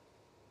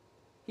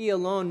 He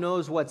alone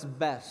knows what's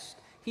best.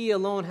 He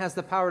alone has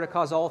the power to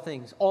cause all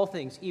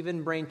things,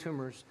 even brain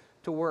tumors,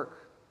 to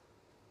work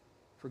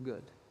for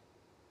good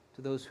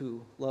to those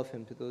who love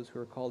Him, to those who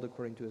are called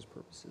according to His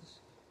purposes.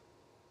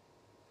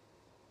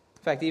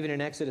 In fact, even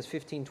in Exodus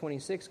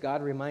 15:26,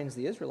 God reminds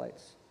the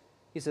Israelites.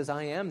 He says,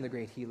 I am the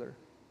great healer.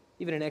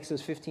 Even in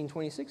Exodus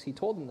 15:26, He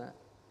told them that.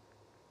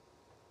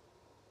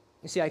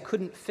 You see, I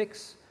couldn't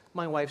fix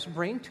my wife's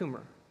brain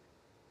tumor,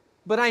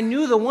 but I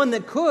knew the one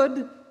that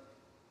could.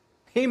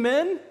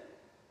 Amen?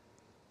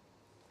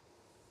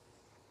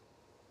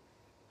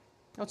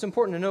 Now, it's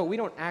important to note, we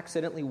don't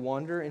accidentally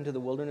wander into the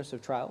wilderness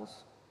of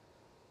trials.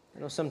 I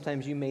know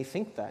sometimes you may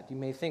think that. You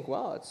may think,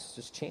 well, it's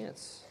just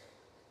chance.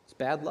 It's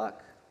bad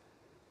luck.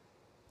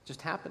 It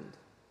just happened.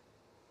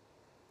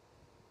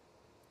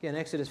 Again,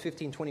 Exodus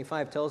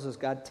 15:25 tells us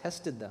God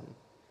tested them.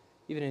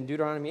 Even in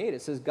Deuteronomy 8,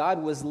 it says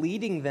God was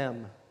leading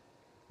them,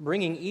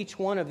 bringing each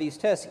one of these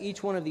tests,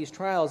 each one of these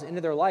trials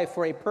into their life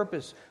for a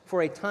purpose,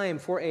 for a time,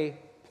 for a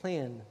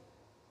plan.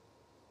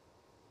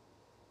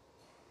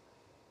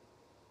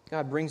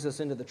 God brings us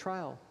into the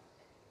trial.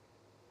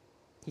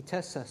 He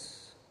tests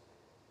us.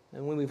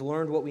 And when we've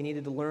learned what we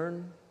needed to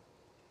learn,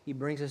 He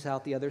brings us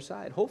out the other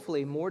side,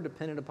 hopefully more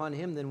dependent upon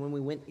Him than when we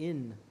went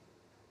in.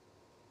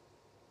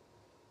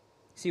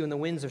 See, when the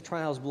winds of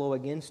trials blow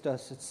against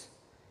us, it's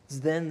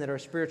then that our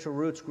spiritual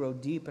roots grow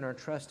deep and our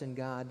trust in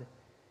God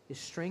is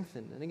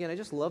strengthened. And again, I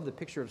just love the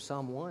picture of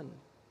Psalm 1.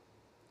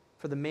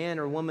 For the man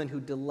or woman who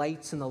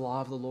delights in the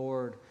law of the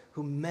Lord,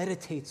 who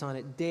meditates on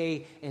it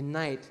day and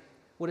night,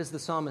 what does the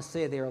psalmist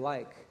say they are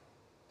like?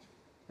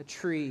 A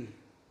tree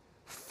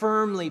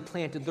firmly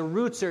planted. The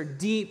roots are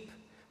deep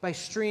by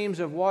streams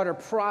of water,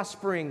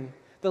 prospering.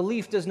 The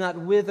leaf does not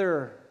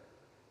wither.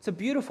 It's a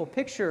beautiful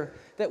picture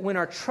that when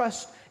our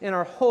trust and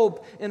our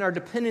hope and our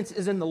dependence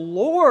is in the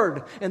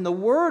Lord and the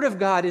Word of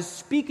God is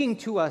speaking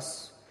to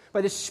us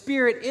by the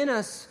Spirit in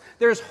us,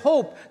 there's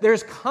hope,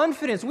 there's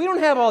confidence. We don't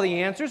have all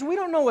the answers. We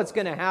don't know what's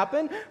going to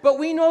happen, but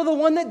we know the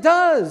one that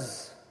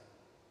does.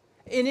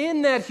 And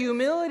in that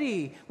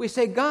humility, we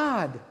say,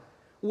 God,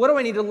 what do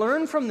I need to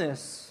learn from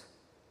this?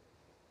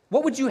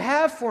 What would you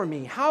have for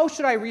me? How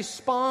should I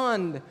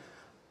respond?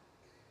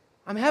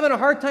 I'm having a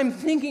hard time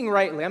thinking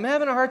rightly. I'm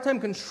having a hard time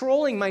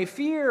controlling my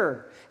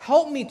fear.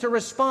 Help me to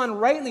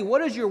respond rightly. What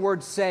does your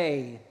word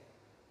say?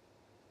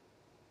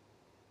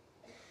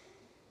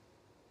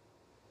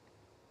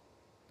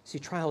 See,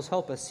 trials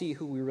help us see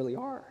who we really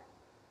are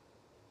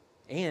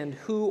and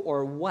who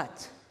or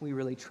what we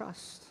really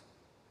trust.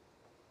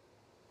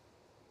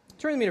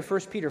 Turn with me to 1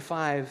 Peter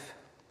 5.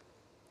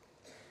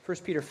 1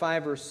 Peter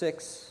 5, verse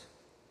 6.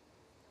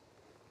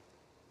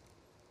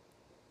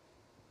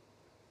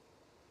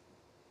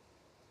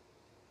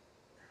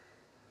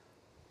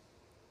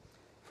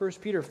 First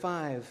Peter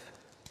 5,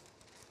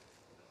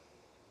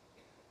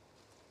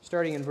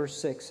 starting in verse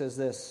 6, says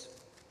this: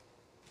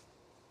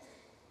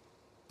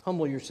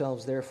 Humble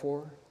yourselves,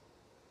 therefore.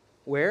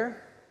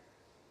 Where?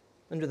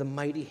 Under the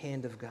mighty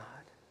hand of God,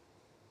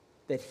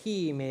 that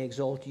He may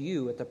exalt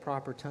you at the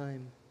proper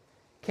time,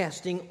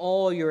 casting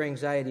all your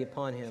anxiety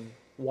upon Him.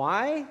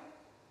 Why?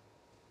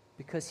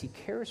 Because He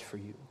cares for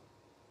you.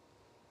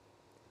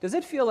 Does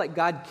it feel like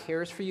God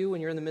cares for you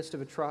when you're in the midst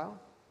of a trial?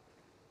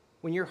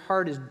 When your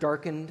heart is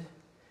darkened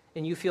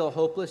and you feel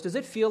hopeless, does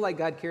it feel like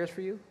God cares for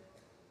you?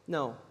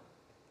 No.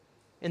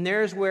 And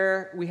there's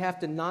where we have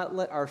to not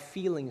let our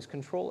feelings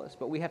control us,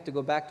 but we have to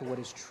go back to what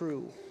is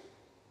true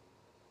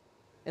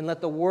and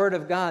let the Word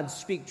of God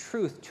speak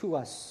truth to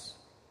us.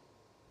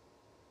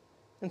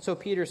 And so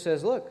Peter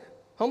says, look,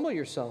 humble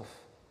yourself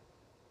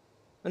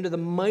under the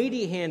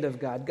mighty hand of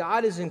God.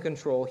 God is in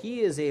control.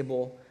 He is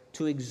able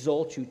to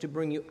exalt you, to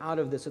bring you out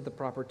of this at the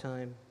proper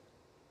time.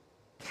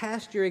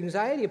 Cast your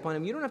anxiety upon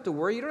Him. You don't have to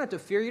worry. You don't have to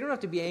fear. You don't have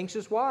to be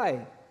anxious.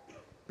 Why?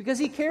 Because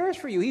He cares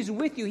for you. He's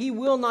with you. He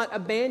will not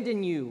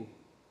abandon you.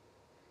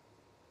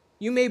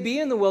 You may be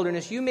in the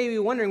wilderness. You may be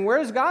wondering, where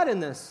is God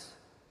in this?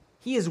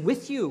 He is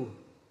with you.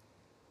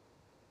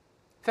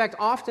 In fact,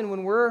 often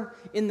when we're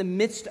in the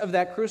midst of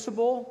that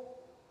crucible,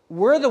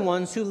 we're the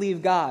ones who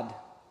leave God.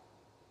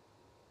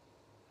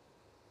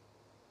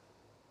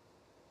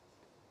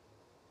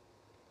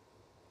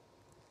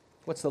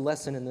 What's the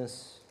lesson in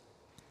this?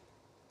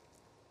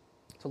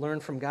 To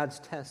learn from God's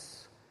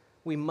tests,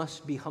 we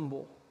must be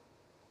humble.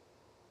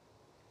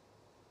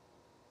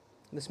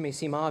 This may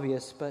seem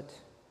obvious, but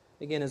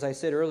again, as I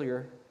said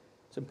earlier,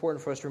 it's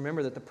important for us to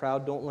remember that the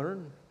proud don't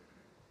learn.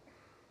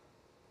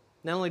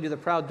 Not only do the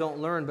proud don't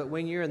learn, but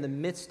when you're in the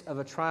midst of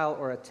a trial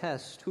or a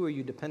test, who are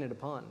you dependent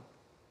upon?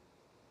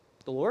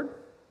 The Lord?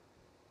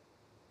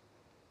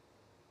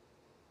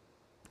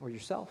 Or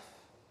yourself?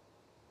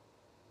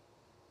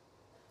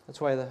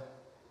 That's why the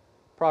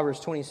Proverbs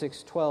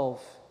 26:12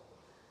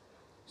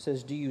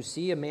 says, do you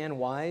see a man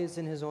wise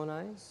in his own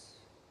eyes?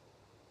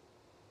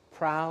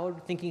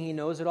 Proud, thinking he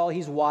knows it all.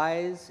 He's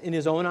wise in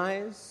his own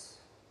eyes.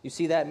 You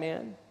see that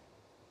man?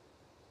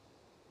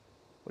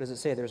 What does it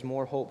say? There's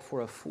more hope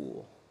for a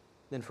fool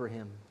than for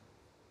him.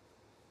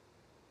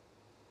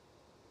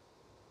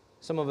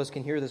 Some of us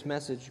can hear this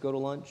message, go to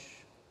lunch,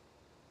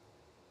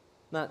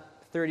 not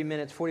 30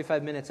 minutes,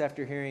 45 minutes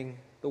after hearing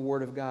the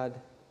Word of God.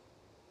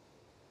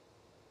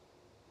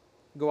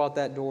 Go out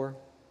that door,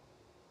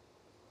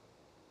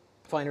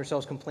 find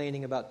ourselves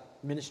complaining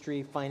about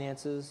ministry,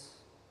 finances,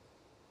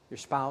 your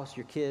spouse,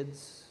 your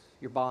kids,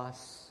 your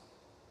boss.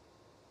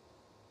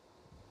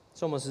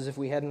 It's almost as if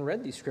we hadn't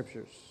read these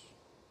scriptures.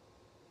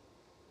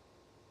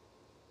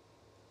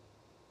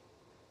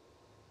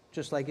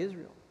 Just like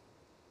Israel.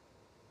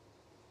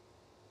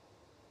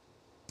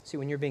 See,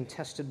 when you're being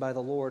tested by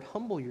the Lord,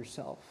 humble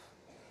yourself.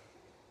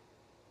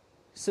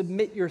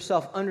 Submit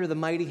yourself under the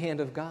mighty hand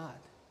of God.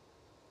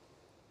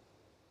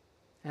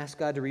 Ask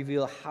God to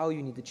reveal how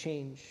you need to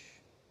change,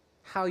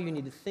 how you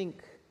need to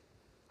think,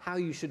 how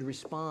you should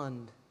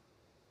respond,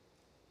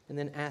 and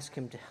then ask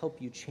Him to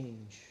help you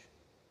change.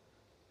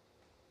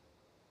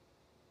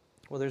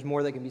 Well, there's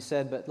more that can be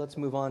said, but let's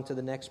move on to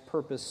the next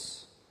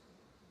purpose.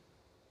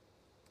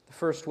 The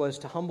first was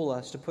to humble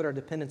us, to put our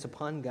dependence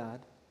upon God.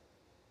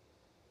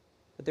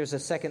 But there's a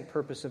second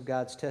purpose of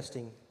God's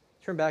testing.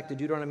 Turn back to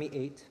Deuteronomy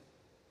 8.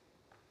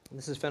 And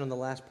this is found in the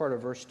last part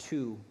of verse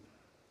 2.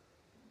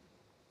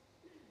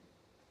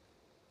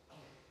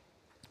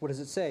 What does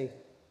it say?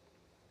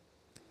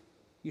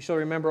 You shall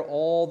remember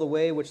all the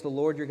way which the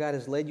Lord your God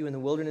has led you in the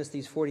wilderness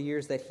these 40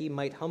 years, that He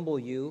might humble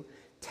you,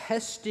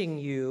 testing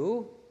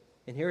you,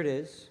 and here it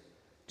is,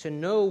 to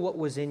know what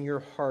was in your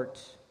heart,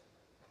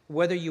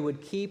 whether you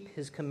would keep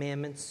His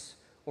commandments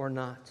or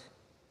not.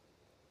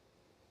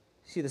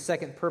 See, the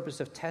second purpose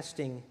of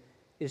testing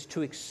is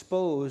to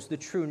expose the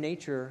true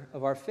nature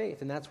of our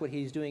faith, and that's what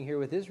He's doing here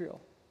with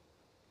Israel.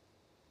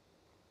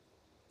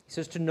 He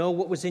says to know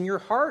what was in your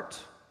heart.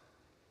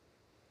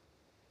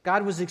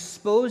 God was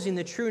exposing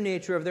the true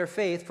nature of their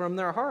faith from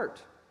their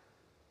heart.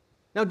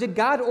 Now, did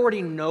God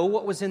already know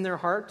what was in their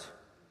heart?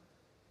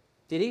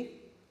 Did He?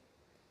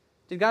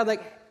 Did God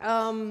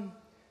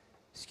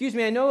excuse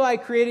me, I know I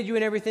created you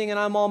and everything and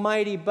I'm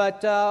almighty,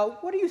 but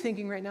what are you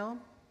thinking right now?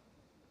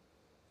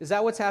 Is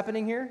that what's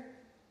happening here?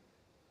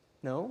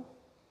 No.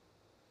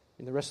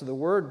 And the rest of the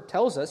Word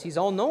tells us He's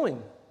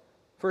all-knowing.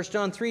 1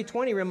 John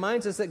 3:20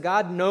 reminds us that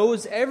God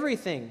knows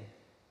everything.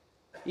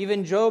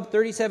 Even Job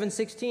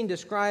 37:16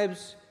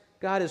 describes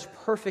God as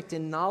perfect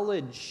in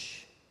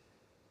knowledge.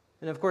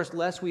 And of course,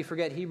 lest we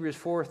forget Hebrews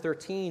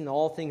 4:13,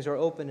 all things are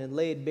open and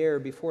laid bare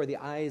before the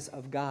eyes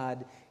of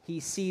God. He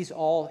sees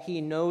all,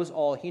 He knows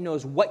all. He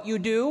knows what you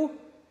do.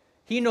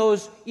 He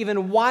knows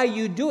even why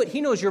you do it. He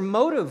knows your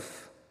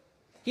motive.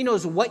 He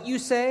knows what you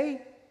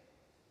say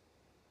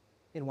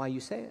and why you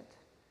say it.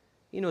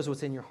 He knows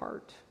what's in your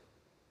heart.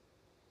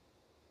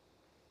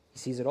 He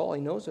sees it all.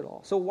 He knows it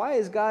all. So why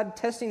is God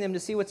testing them to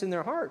see what's in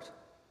their heart?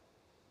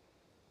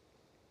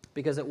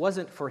 Because it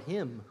wasn't for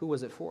Him. Who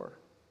was it for?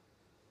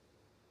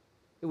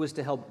 It was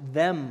to help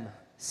them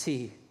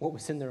see what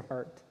was in their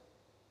heart.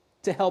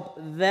 To help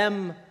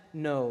them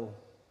know.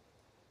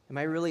 Am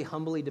I really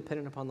humbly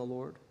dependent upon the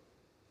Lord?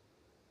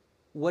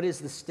 What is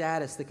the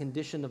status, the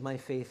condition of my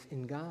faith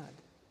in God?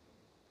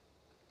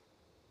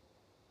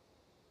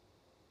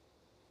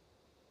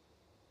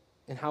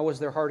 And how was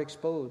their heart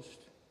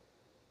exposed?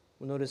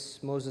 Well,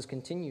 notice Moses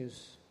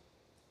continues.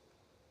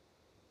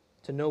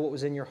 To know what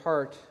was in your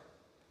heart,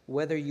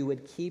 whether you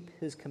would keep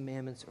His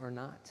commandments or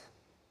not.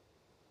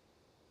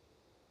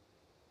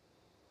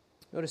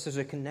 Notice there's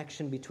a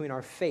connection between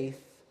our faith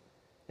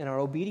and our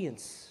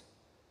obedience.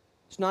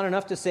 It's not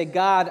enough to say,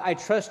 God, I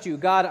trust you.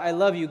 God, I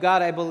love you.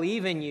 God, I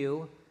believe in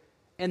you.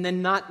 And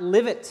then not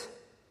live it.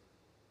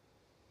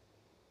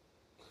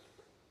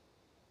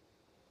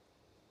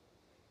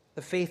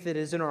 The faith that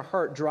is in our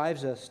heart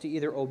drives us to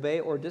either obey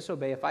or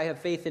disobey. If I have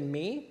faith in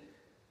me,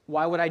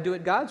 why would I do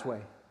it God's way?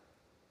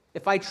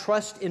 If I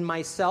trust in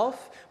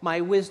myself,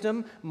 my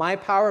wisdom, my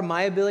power,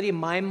 my ability,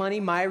 my money,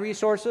 my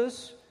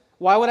resources,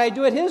 why would I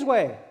do it His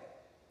way?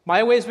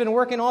 My way's been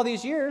working all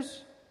these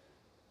years.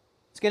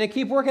 It's going to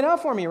keep working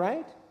out for me,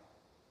 right?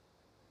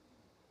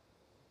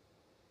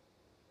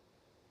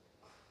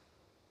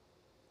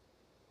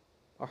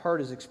 Our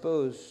heart is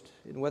exposed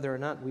in whether or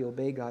not we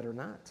obey God or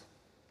not.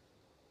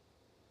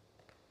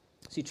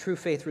 See, true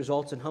faith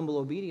results in humble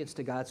obedience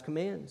to God's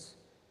commands.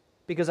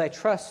 Because I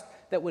trust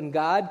that when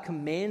God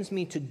commands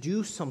me to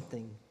do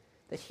something,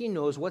 that He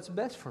knows what's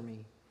best for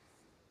me.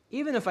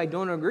 Even if I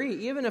don't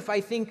agree, even if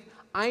I think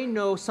I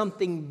know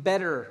something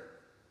better,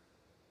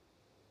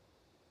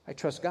 I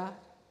trust God.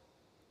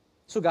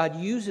 So God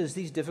uses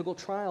these difficult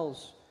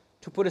trials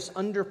to put us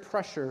under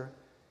pressure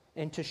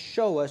and to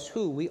show us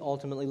who we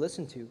ultimately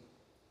listen to.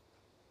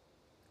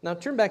 Now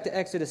turn back to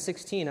Exodus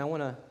 16. I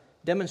want to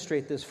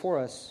demonstrate this for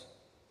us.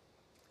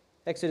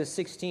 Exodus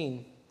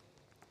 16.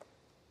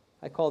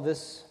 I call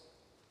this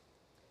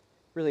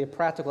really a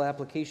practical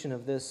application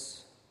of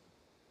this.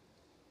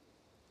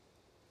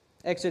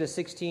 Exodus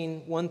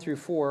 16, 1 through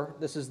 4.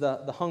 This is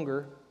the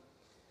hunger.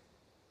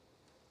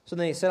 So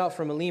then they set out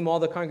from Elim, all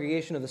the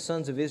congregation of the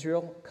sons of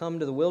Israel, come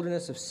to the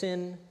wilderness of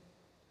Sin.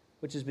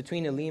 which is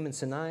between Elim and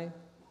Sinai,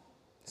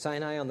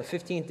 on the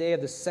 15th day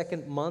of the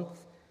second month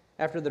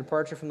after the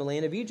departure from the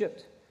land of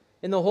Egypt.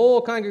 And the whole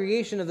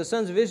congregation of the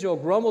sons of Israel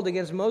grumbled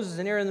against Moses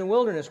and Aaron in the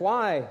wilderness.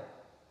 Why?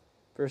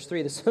 Verse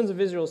 3, the sons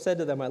of Israel said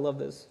to them, I love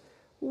this,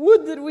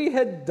 would that we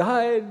had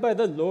died by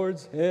the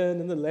Lord's hand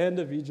in the land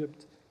of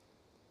Egypt,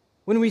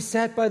 when we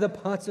sat by the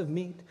pots of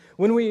meat,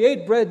 when we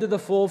ate bread to the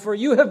full, for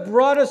you have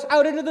brought us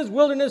out into this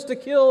wilderness to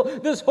kill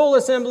this whole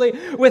assembly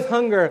with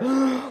hunger.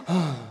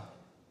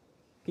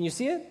 Can you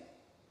see it?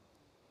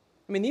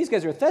 I mean, these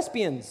guys are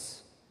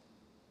thespians.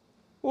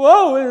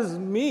 Woe is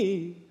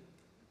me.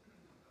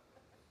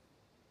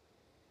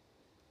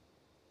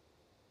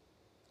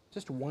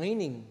 Just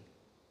whining.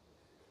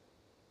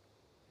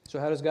 So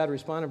how does God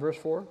respond in verse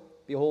 4?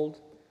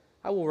 Behold,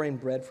 I will rain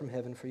bread from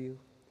heaven for you.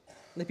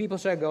 And the people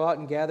shall go out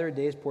and gather a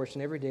day's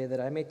portion every day, that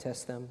I may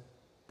test them.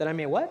 That I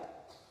may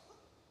what?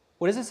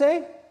 What does it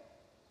say?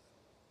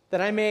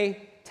 That I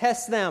may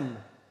test them,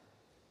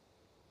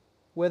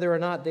 whether or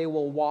not they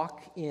will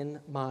walk in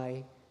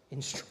my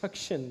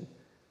instruction.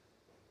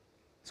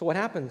 So what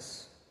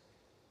happens?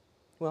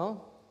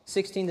 Well,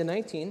 16 to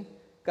 19,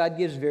 God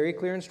gives very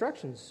clear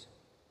instructions.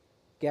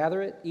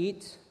 Gather it,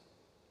 eat.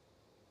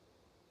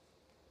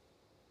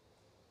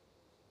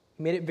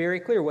 He made it very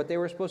clear what they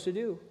were supposed to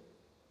do.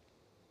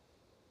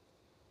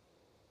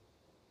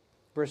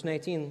 Verse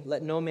 19,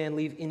 let no man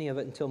leave any of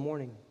it until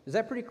morning. Is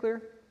that pretty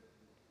clear?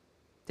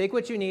 Take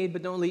what you need,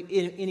 but don't leave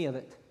any of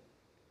it.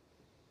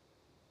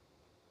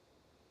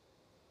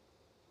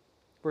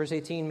 Verse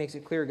 18 makes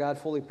it clear God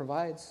fully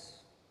provides.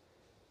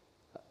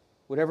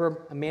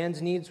 Whatever a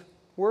man's needs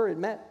were, it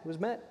was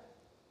met.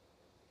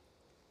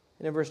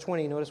 And in verse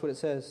 20, notice what it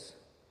says.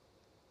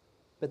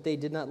 But they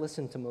did not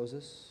listen to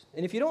Moses.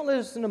 And if you don't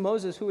listen to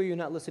Moses, who are you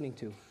not listening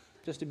to?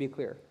 Just to be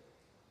clear.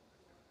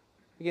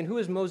 Again, who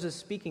is Moses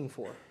speaking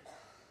for?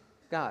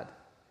 God.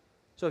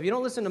 So if you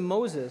don't listen to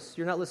Moses,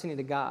 you're not listening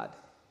to God.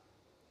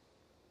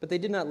 But they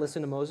did not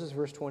listen to Moses,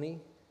 verse 20.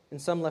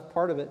 And some left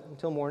part of it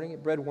until morning.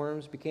 It bred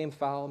worms, became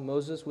foul.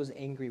 Moses was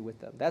angry with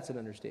them. That's an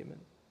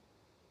understatement.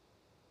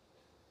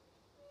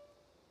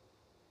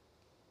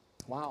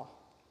 Wow.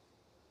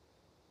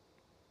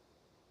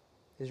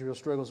 Israel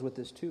struggles with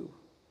this too.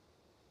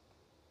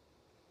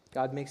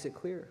 God makes it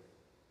clear.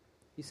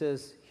 He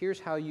says, here's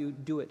how you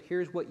do it.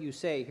 Here's what you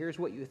say. Here's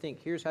what you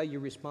think. Here's how you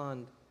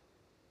respond.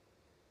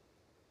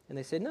 And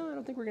they said, no, I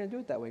don't think we're going to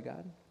do it that way,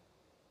 God.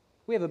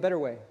 We have a better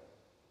way.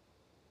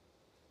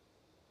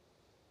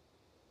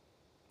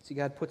 See,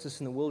 God puts us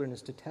in the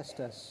wilderness to test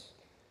us,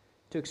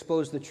 to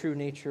expose the true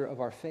nature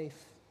of our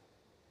faith.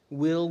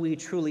 Will we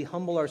truly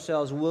humble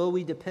ourselves? Will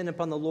we depend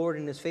upon the Lord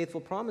and His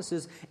faithful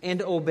promises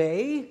and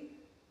obey?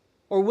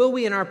 Or will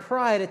we, in our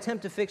pride,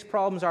 attempt to fix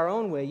problems our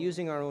own way,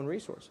 using our own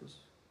resources?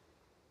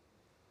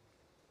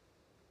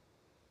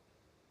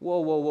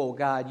 Whoa,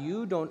 God,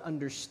 you don't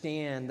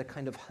understand the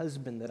kind of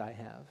husband that I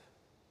have.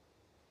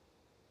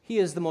 He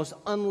is the most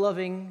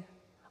unloving,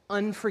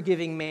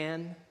 unforgiving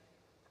man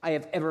I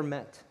have ever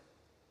met.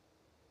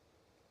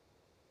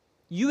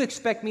 You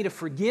expect me to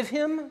forgive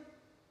him?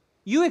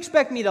 You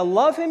expect me to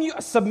love him? You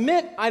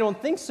submit? I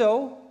don't think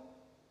so.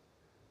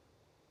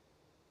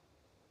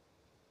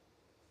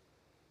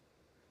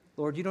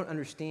 Lord, you don't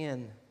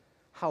understand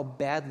how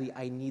badly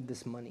I need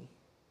this money.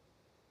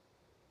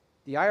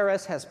 The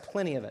IRS has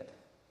plenty of it.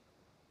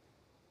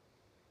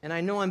 And I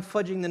know I'm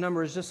fudging the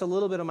numbers just a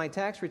little bit on my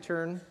tax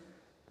return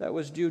that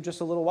was due just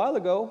a little while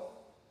ago.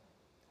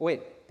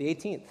 Wait, the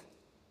 18th.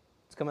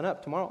 It's coming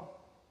up tomorrow.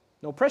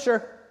 No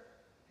pressure.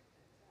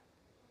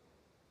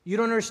 You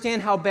don't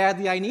understand how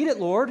badly I need it,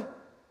 Lord.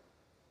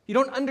 You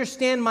don't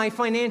understand my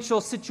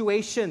financial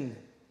situation.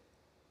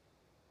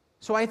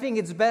 So I think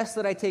it's best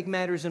that I take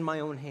matters in my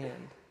own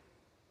hand.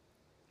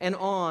 And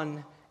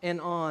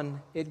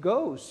on it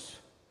goes.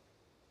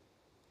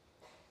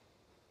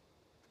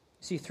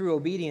 See, through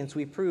obedience,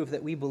 we prove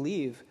that we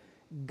believe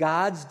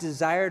God's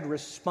desired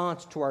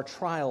response to our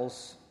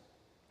trials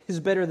is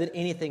better than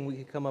anything we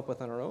could come up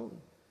with on our own.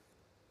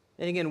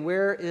 And again,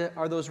 where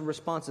are those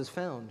responses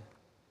found?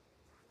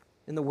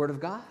 In the Word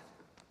of God.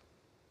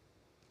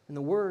 In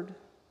the Word.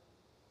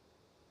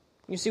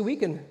 You see, we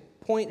can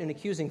point an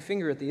accusing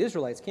finger at the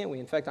Israelites, can't we?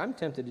 In fact, I'm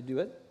tempted to do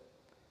it.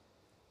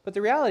 But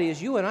the reality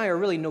is you and I are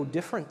really no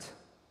different.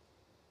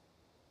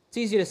 It's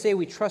easy to say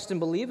we trust and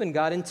believe in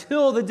God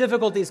until the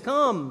difficulties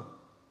come.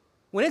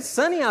 When it's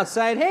sunny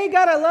outside, hey,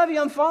 God, I love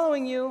you, I'm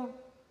following you.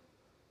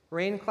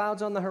 Rain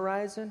clouds on the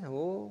horizon,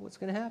 oh, what's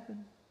going to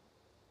happen?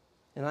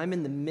 And I'm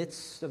in the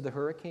midst of the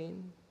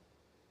hurricane.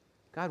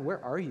 God,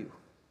 where are you?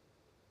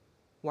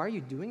 Why are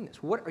you doing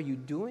this? What are you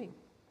doing?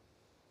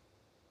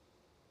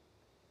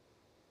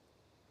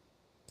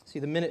 See,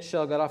 the minute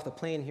Shell got off the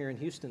plane here in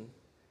Houston,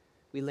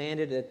 we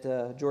landed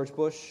at George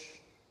Bush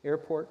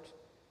Airport.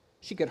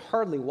 She could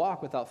hardly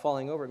walk without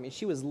falling over me.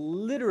 She was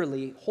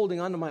literally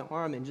holding onto my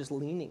arm and just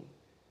leaning.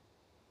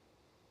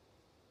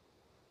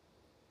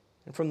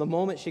 And from the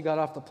moment she got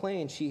off the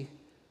plane, she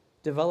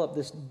developed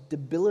this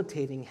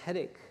debilitating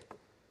headache,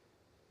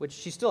 which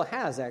she still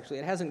has, actually.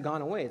 It hasn't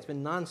gone away. It's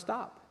been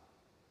nonstop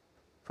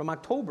from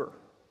October.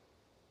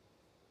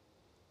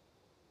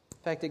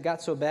 In fact, it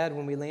got so bad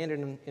when we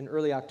landed in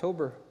early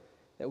October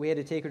that we had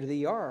to take her to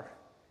the ER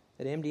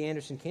at MD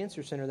Anderson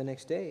Cancer Center the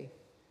next day.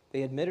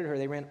 They admitted her.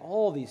 They ran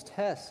all these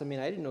tests. I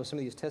mean, I didn't know some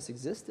of these tests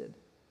existed.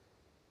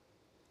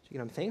 So,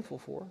 I'm thankful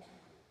for.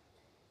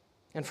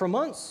 And for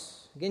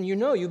months, again,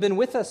 you've been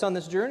with us on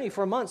this journey.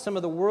 For months, some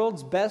of the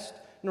world's best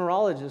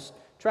neurologists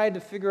tried to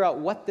figure out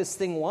what this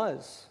thing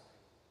was.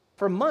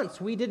 For months,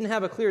 we didn't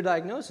have a clear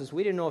diagnosis.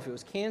 We didn't know if it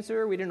was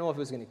cancer. We didn't know if it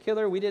was going to kill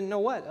her. We didn't know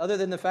what, other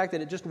than the fact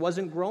that it just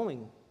wasn't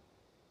growing.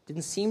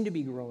 Didn't seem to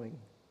be growing.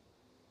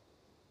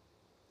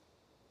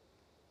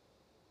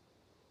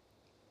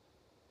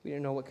 We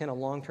didn't know what kind of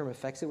long-term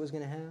effects it was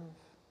going to have.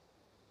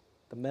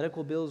 The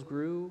medical bills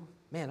grew.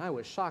 Man, I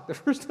was shocked the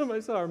first time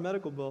I saw our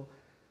medical bill.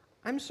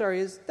 I'm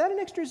sorry, is that an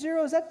extra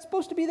zero? Is that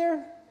supposed to be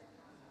there?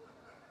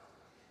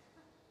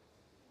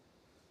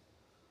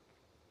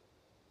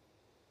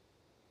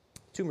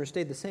 Tumor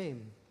stayed the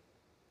same,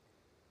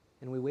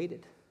 and we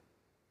waited.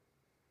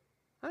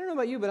 I don't know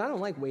about you, but I don't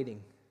like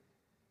waiting.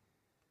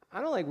 I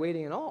don't like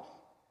waiting at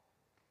all.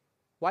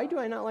 Why do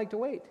I not like to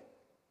wait?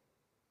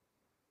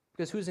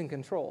 Because who's in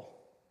control?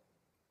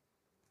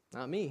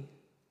 Not me.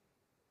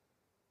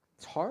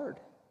 It's hard.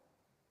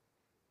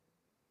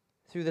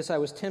 Through this, I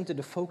was tempted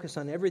to focus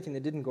on everything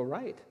that didn't go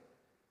right.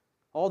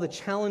 All the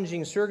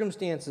challenging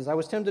circumstances. I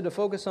was tempted to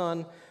focus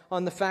on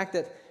the fact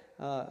that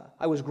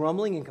I was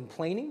grumbling and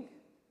complaining.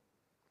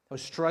 I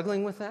was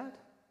struggling with that.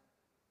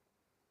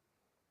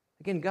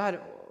 Again,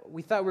 God,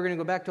 we thought we were going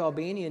to go back to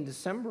Albania in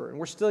December, and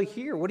we're still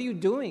here. What are you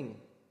doing?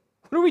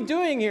 What are we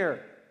doing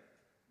here?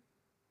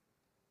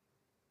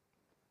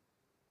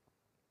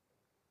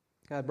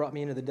 God brought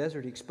me into the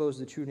desert. He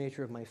exposed the true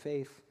nature of my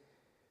faith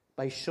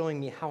by showing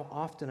me how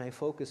often I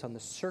focus on the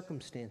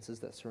circumstances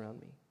that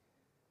surround me.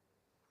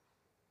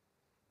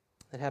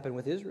 That happened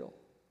with Israel.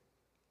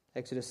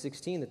 Exodus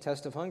 16, the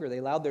test of hunger. They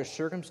allowed their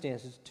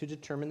circumstances to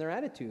determine their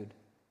attitude.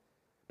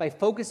 By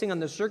focusing on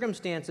the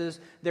circumstances,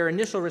 their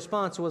initial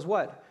response was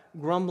what?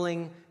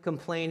 Grumbling,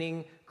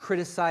 complaining,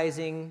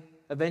 criticizing,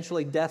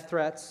 eventually death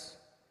threats.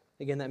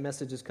 Again, that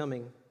message is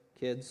coming,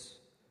 kids.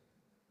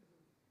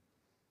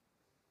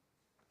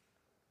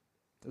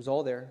 It was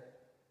all there.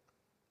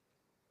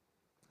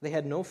 They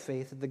had no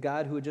faith that the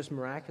God who had just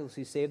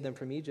miraculously saved them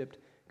from Egypt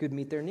could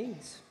meet their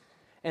needs.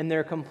 And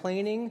their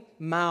complaining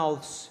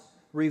mouths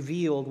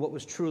revealed what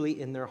was truly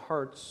in their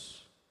hearts.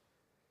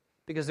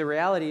 Because the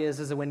reality is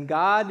that when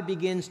God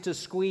begins to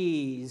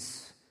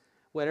squeeze,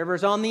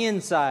 whatever's on the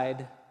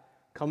inside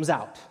comes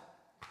out.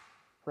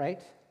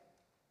 Right?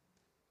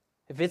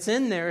 If it's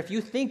in there, if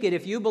you think it,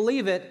 if you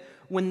believe it,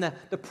 when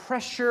the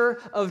pressure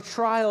of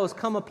trials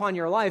come upon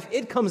your life,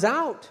 it comes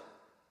out.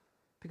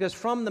 Because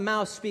from the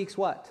mouth speaks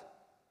what?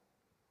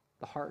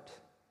 The heart.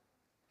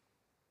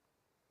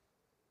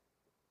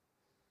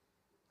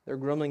 They're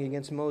grumbling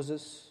against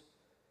Moses.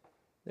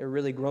 They're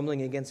really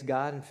grumbling against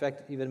God. In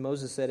fact, even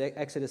Moses said,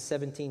 Exodus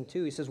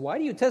 17:2, he says, "Why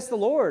do you test the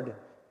Lord?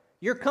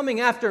 You're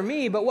coming after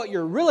me, but what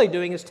you're really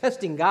doing is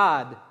testing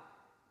God.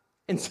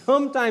 And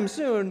sometime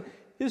soon,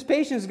 his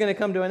patience is going to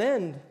come to an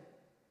end."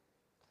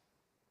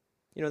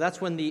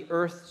 That's when the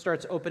earth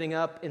starts opening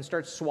up and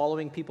starts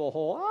swallowing people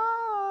whole.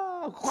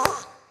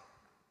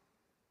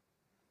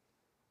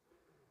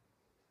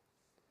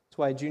 That's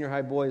why junior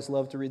high boys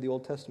love to read the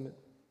Old Testament.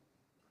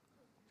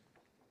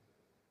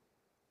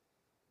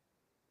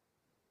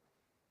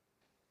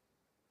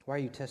 Why are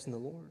you testing the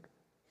Lord?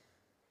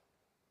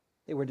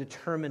 They were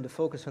determined to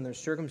focus on their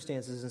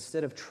circumstances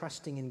instead of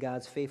trusting in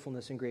God's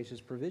faithfulness and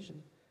gracious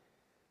provision.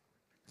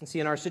 And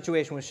see, in our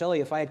situation with Shelley,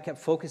 if I had kept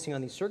focusing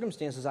on these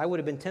circumstances, I would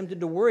have been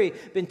tempted to worry,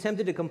 been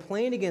tempted to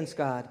complain against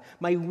God.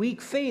 My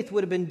weak faith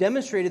would have been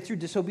demonstrated through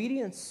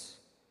disobedience.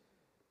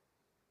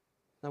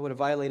 I would have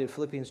violated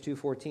Philippians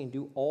 2:14,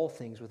 do all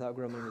things without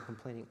grumbling or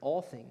complaining.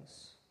 All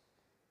things.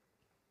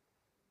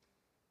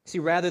 See,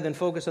 rather than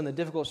focus on the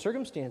difficult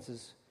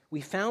circumstances we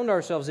found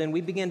ourselves in,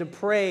 we began to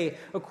pray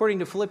according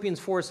to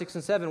Philippians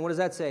 4:6-7. What does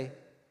that say?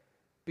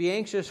 Be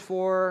anxious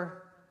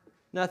for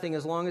nothing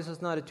as long as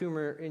it's not a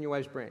tumor in your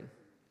wife's brain.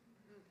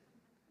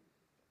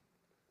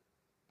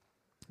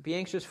 Be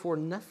anxious for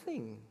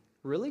nothing.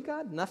 Really,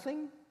 God?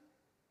 Nothing?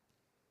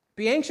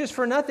 Be anxious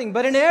for nothing,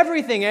 but in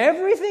everything.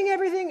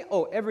 Everything.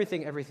 Oh,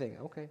 everything.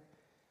 Okay.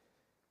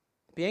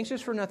 Be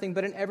anxious for nothing,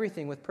 but in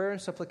everything, with prayer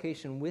and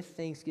supplication, with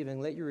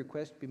thanksgiving, let your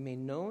requests be made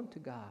known to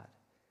God.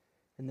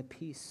 And the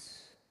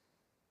peace,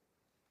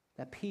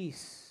 that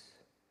peace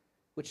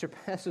which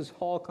surpasses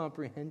all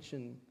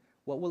comprehension,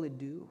 what will it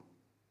do?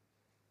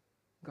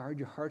 Guard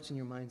your hearts and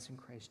your minds in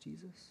Christ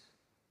Jesus.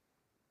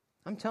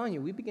 I'm telling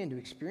you, we began to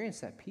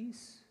experience that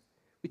peace.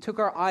 We took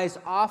our eyes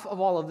off of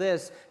all of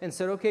this and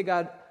said, okay,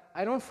 God,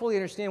 I don't fully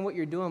understand what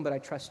you're doing, but I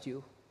trust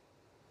you.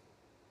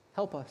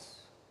 Help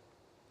us.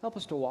 Help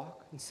us to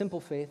walk in simple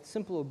faith,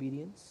 simple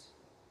obedience.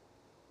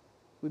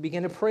 We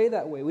began to pray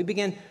that way. We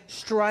began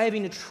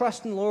striving to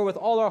trust in the Lord with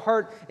all our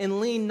heart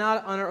and lean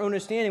not on our own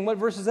understanding. What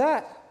verse is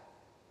that?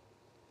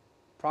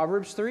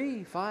 Proverbs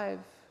 3:5.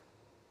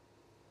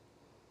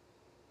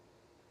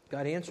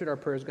 God answered our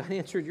prayers. God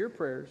answered your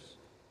prayers.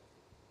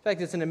 In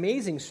fact, it's an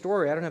amazing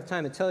story. I don't have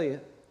time to tell you.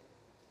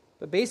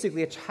 But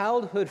basically, a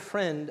childhood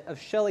friend of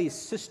Shelley's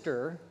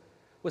sister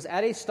was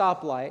at a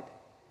stoplight.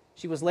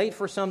 She was late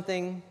for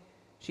something.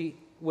 She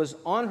was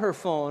on her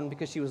phone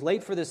because she was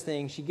late for this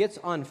thing. She gets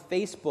on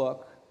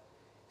Facebook,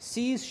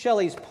 sees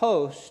Shelley's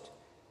post.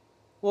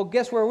 Well,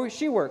 guess where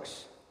she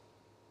works?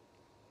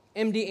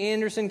 MD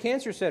Anderson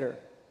Cancer Center.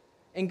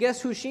 And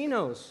guess who she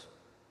knows?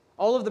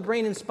 All of the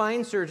brain and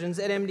spine surgeons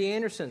at MD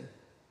Anderson.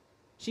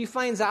 She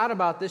finds out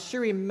about this. She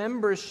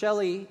remembers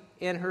Shelley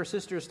and her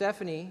sister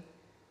Stephanie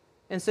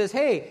and says,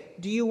 hey,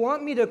 do you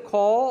want me to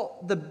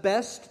call the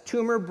best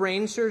tumor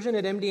brain surgeon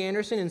at MD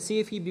Anderson and see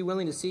if he'd be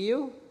willing to see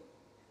you?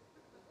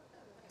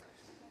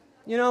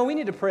 You know, we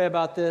need to pray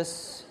about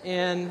this,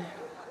 and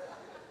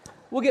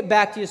we'll get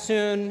back to you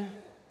soon.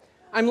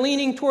 I'm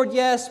leaning toward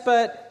yes,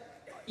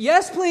 but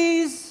yes,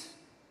 please.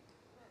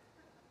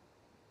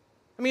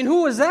 I mean,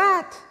 who was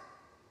that?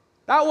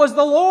 That was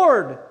the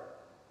Lord. I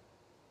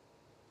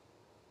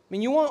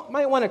mean, you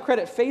might want to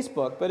credit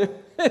Facebook, but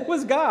it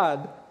was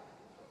God.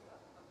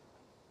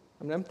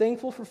 I mean, I'm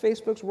thankful for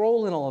Facebook's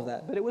role in all of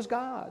that, but it was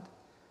God.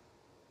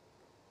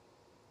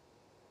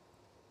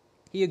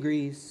 He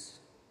agrees.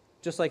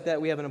 Just like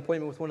that, we have an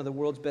appointment with one of the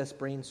world's best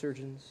brain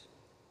surgeons.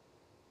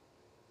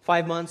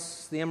 5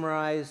 months, the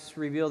MRIs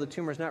reveal the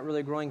tumor's not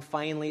really growing.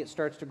 Finally, it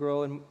starts to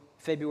grow in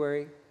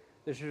February.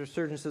 The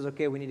surgeon says,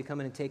 okay, we need to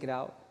come in and take it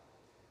out.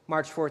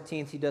 March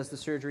 14th, he does the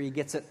surgery. He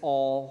gets it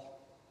all.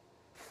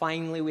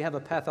 Finally, we have a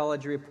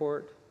pathology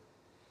report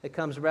that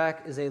comes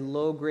back as a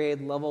low-grade,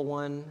 level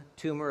 1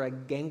 tumor, a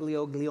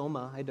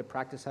ganglioglioma. I had to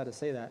practice how to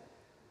say that.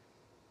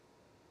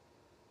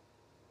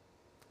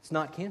 It's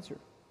not cancer.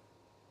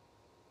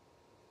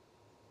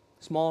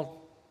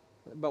 Small,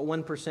 about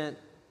 1%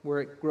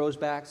 where it grows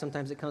back.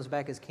 Sometimes it comes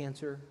back as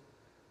cancer.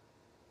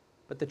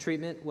 But the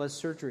treatment was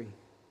surgery.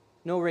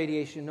 No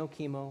radiation, no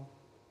chemo.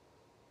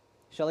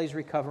 Shelley's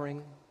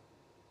recovering.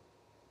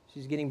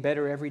 She's getting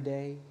better every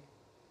day.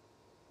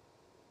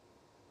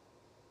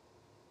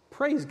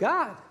 Praise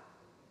God.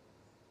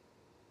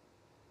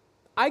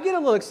 I get a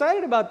little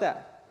excited about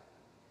that.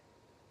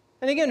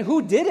 And again,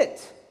 who did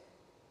it?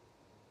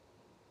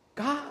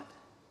 God.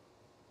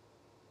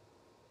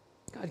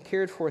 God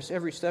cared for us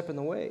every step in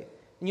the way.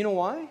 And you know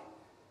why?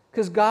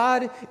 Because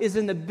God is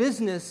in the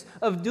business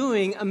of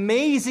doing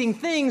amazing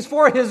things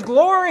for His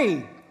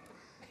glory.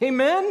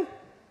 Amen?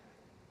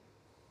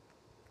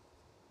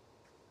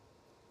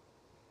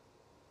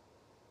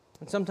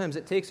 And sometimes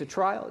it takes a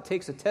trial, it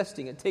takes a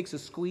testing, it takes a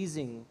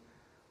squeezing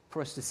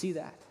for us to see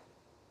that.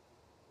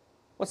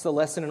 What's the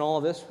lesson in all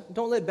of this?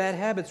 Don't let bad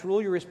habits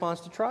rule your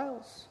response to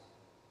trials.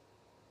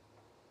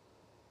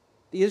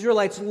 The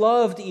Israelites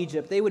loved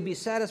Egypt. They would be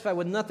satisfied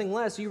with nothing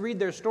less. You read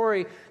their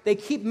story, they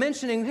keep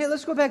mentioning, hey,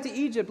 let's go back to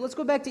Egypt. Let's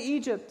go back to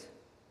Egypt.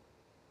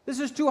 This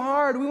is too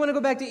hard. We want to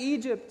go back to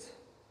Egypt.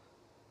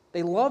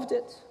 They loved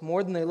it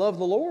more than they loved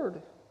the Lord.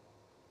 In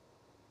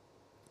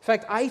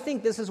fact, I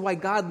think this is why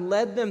God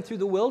led them through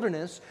the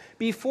wilderness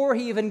before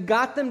He even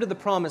got them to the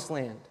promised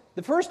land.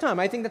 The first time,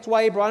 I think that's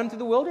why He brought them through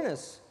the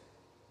wilderness.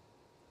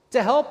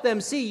 To help them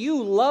see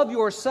you love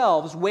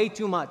yourselves way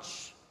too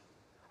much.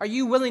 Are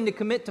you willing to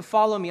commit to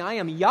follow me? I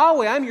am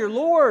Yahweh. I'm your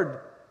Lord.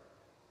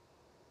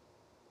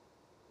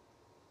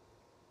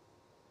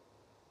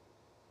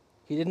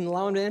 He didn't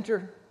allow them to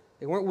enter.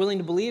 They weren't willing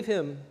to believe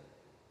Him,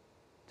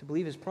 to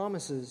believe His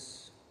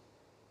promises.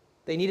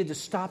 They needed to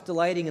stop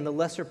delighting in the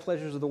lesser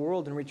pleasures of the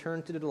world and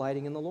return to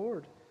delighting in the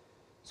Lord.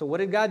 So what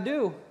did God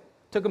do?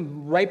 Took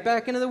them right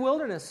back into the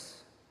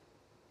wilderness.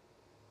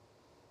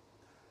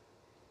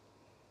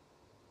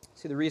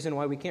 See, the reason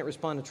why we can't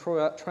respond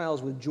to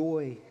trials with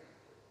joy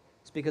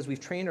is because we've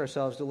trained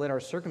ourselves to let our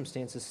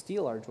circumstances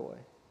steal our joy.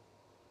 Have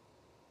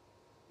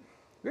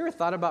you ever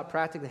thought about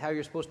practically how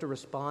you're supposed to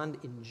respond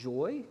in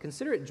joy?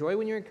 Consider it joy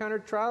when you encounter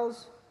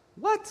trials?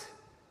 What?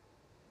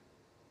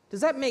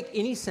 Does that make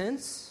any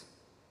sense?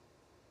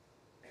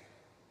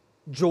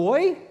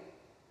 Joy?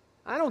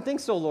 I don't think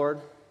so, Lord.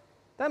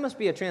 That must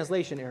be a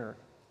translation error.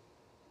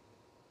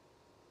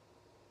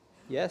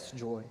 Yes,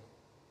 joy.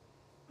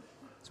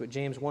 That's what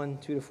James 1,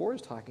 2-4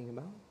 is talking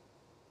about.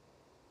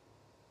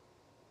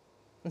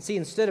 And see,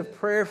 instead of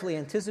prayerfully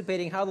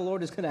anticipating how the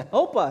Lord is going to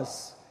help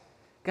us,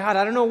 God,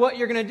 I don't know what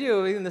you're going to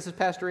do. And this is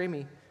Pastor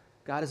Amy.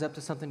 God is up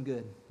to something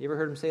good. You ever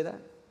heard him say that?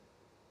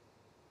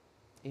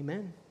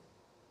 Amen.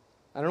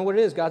 I don't know what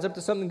it is. God's up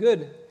to something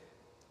good.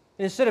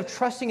 And instead of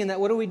trusting in that,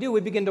 what do?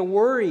 We begin to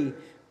worry.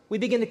 We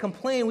begin to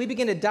complain. We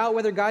begin to doubt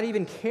whether God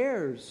even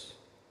cares.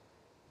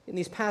 In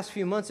these past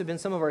few months have been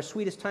some of our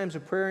sweetest times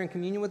of prayer and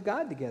communion with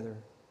God together.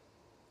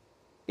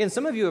 Again,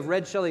 some of you have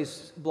read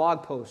Shelley's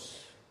blog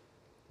posts.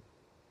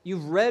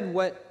 You've read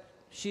what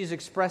she's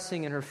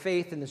expressing in her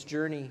faith in this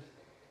journey.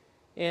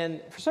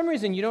 And for some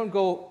reason, you don't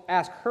go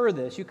ask her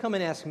this. You come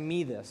and ask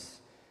me this.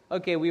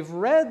 Okay, we've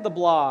read the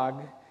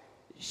blog.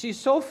 She's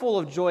so full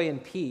of joy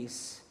and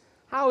peace.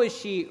 How is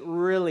she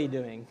really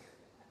doing?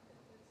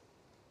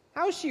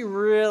 How is she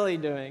really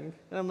doing?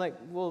 And I'm like,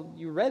 well,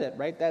 you read it,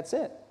 right? That's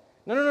it.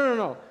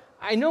 No.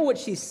 I know what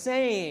she's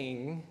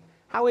saying.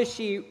 How is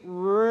she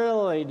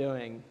really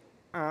doing?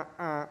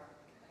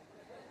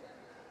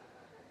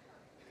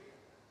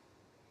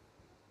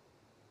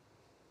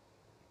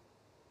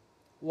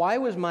 Why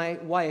was my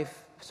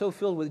wife so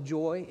filled with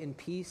joy and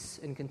peace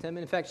and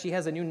contentment? In fact, she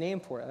has a new name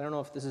for it. I don't know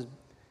if this is,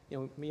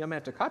 I might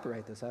have to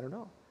copyright this. I don't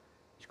know.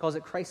 She calls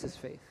it crisis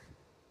faith.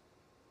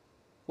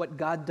 What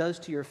God does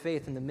to your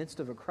faith in the midst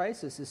of a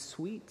crisis is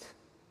sweet,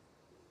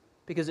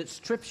 because it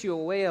strips you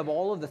away of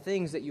all of the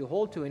things that you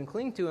hold to and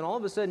cling to, and all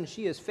of a sudden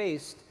she is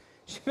faced.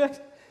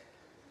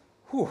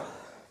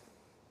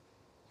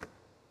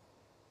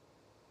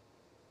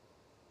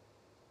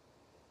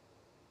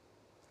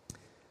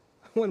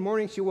 One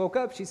morning she woke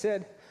up, she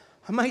said,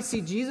 I might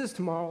see Jesus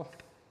tomorrow.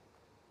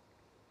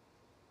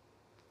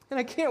 And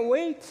I can't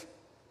wait.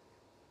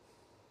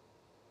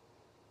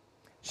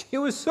 She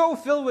was so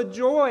filled with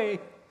joy.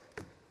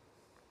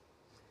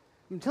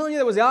 I'm telling you,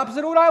 that was the opposite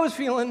of what I was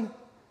feeling.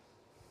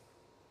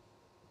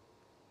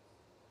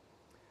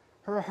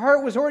 Her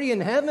heart was already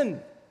in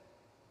heaven.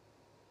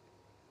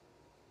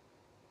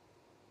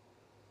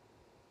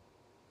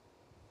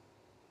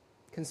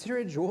 Consider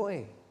it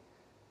joy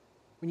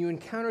when you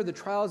encounter the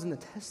trials and the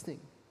testing.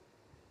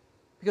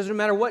 Because no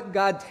matter what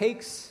God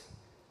takes,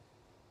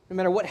 no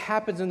matter what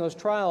happens in those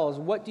trials,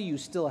 what do you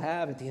still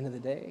have at the end of the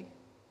day?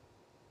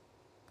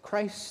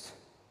 Christ,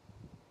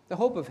 the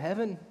hope of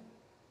heaven,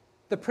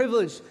 the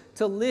privilege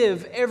to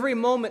live every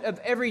moment of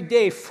every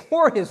day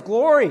for His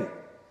glory.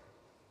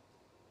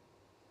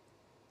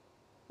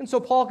 And so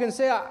Paul can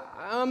say,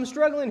 I'm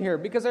struggling here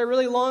because I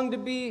really long to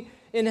be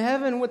in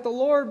heaven with the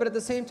Lord, but at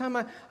the same time,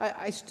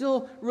 I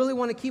still really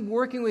want to keep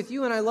working with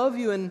you, and I love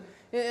you, and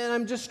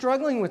I'm just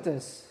struggling with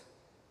this.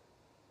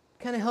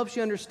 It kind of helps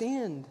you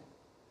understand.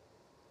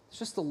 It's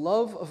just the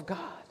love of God.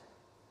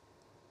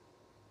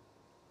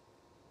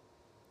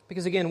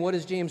 Because again, what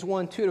does James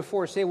 1,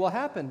 2-4 say will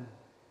happen?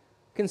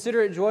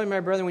 Consider it joy, my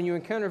brethren, when you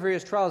encounter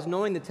various trials,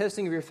 knowing the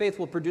testing of your faith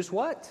will produce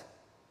what?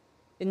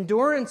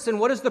 Endurance. And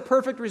what is the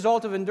perfect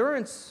result of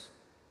endurance?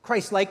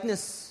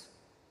 Christ-likeness.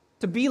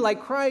 To be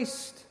like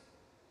Christ.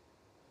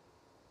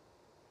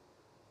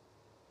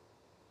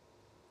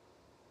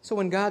 So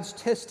when God's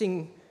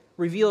testing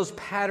reveals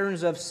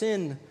patterns of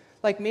sin,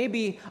 like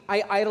maybe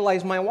I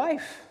idolize my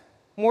wife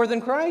more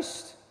than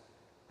Christ.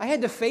 I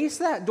had to face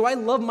that. Do I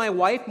love my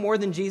wife more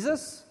than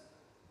Jesus?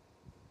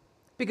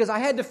 Because I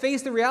had to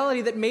face the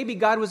reality that maybe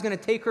God was going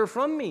to take her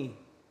from me.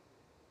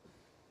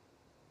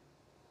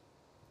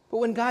 But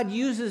when God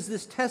uses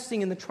this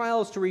testing and the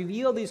trials to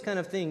reveal these kind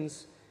of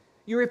things,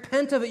 you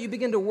repent of it, you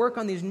begin to work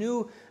on these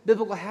new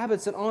biblical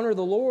habits that honor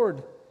the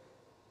Lord.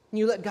 And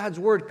you let God's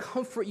word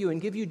comfort you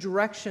and give you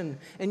direction,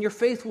 and your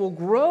faith will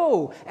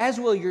grow, as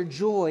will your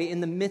joy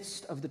in the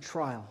midst of the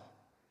trial.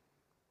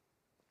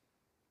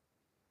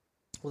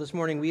 Well, this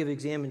morning we have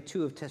examined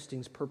two of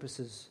testing's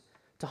purposes: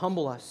 to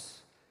humble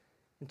us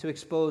and to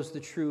expose the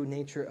true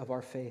nature of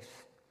our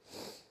faith.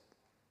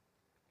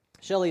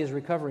 Shelley is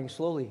recovering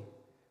slowly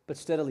but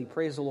steadily.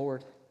 Praise the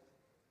Lord.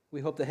 We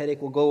hope the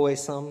headache will go away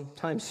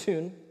sometime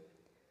soon.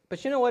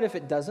 But you know what? If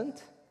it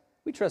doesn't,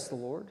 we trust the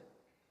Lord.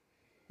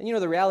 And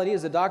the reality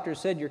is the doctor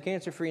said you're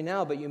cancer-free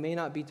now, but you may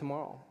not be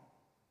tomorrow.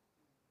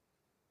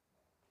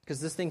 Because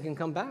this thing can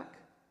come back.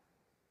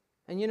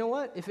 And you know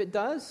what? If it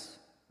does,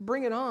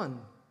 bring it on.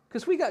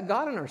 Because we got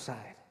God on our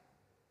side.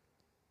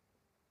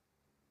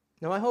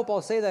 Now, I hope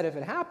I'll say that if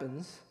it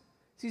happens.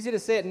 It's easy to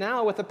say it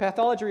now with a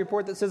pathology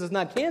report that says it's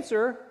not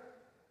cancer.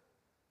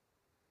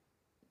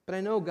 But I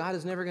know God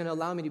is never going to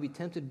allow me to be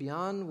tempted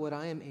beyond what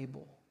I am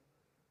able.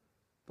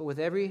 But with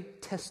every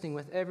testing,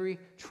 with every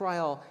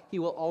trial, He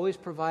will always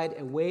provide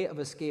a way of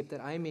escape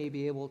that I may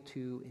be able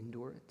to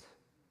endure it.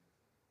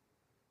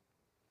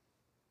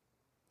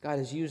 God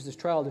has used this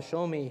trial to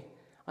show me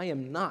I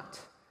am not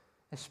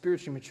as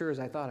spiritually mature as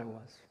I thought I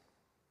was.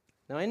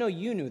 Now, I know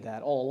you knew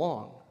that all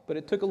along, but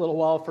it took a little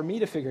while for me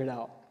to figure it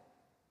out.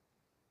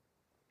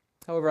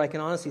 However, I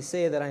can honestly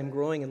say that I am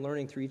growing and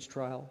learning through each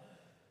trial.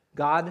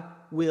 God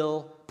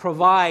will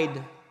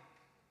provide.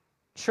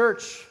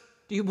 Church,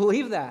 do you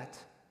believe that?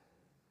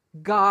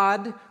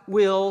 God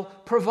will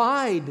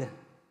provide.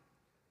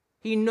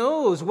 He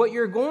knows what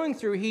you're going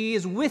through. He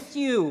is with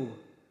you.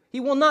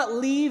 He will not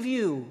leave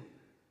you.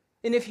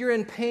 And if you're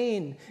in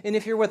pain, and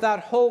if you're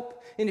without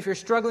hope, and if you're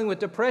struggling with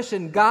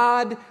depression,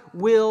 God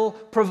will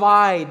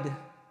provide.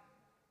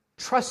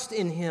 Trust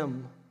in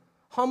Him.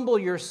 Humble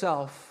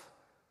yourself.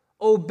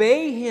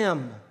 Obey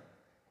Him.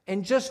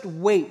 And just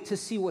wait to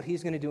see what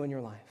He's going to do in your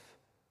life.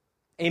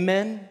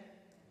 Amen?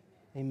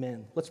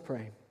 Amen. Let's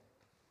pray.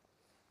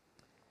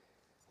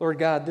 Lord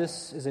God,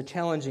 this is a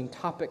challenging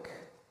topic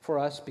for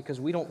us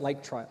because we don't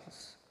like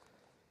trials.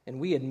 And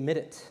we admit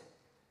it.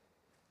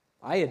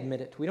 I admit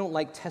it. We don't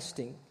like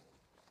testing.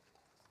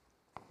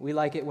 We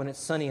like it when it's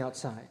sunny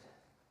outside.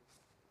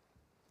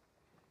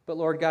 But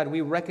Lord God,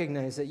 we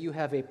recognize that You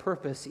have a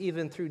purpose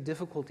even through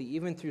difficulty,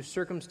 even through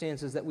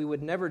circumstances that we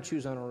would never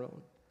choose on our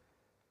own.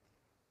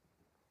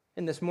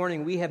 And this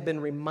morning we have been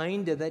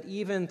reminded that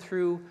even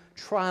through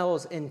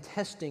trials and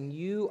testing,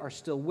 you are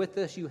still with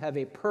us. You have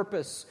a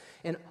purpose.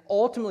 And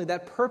ultimately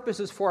that purpose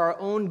is for our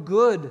own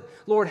good.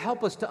 Lord,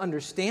 help us to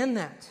understand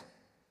that.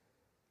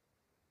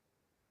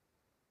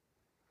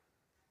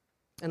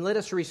 And let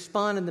us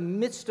respond in the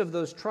midst of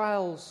those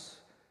trials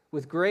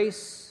with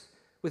grace,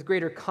 with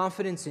greater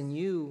confidence in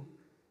you,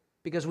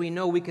 because we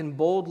know we can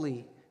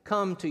boldly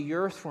come to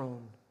your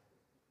throne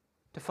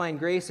to find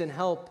grace and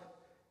help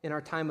in our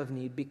time of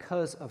need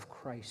because of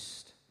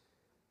Christ,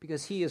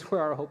 because he is where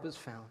our hope is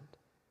found.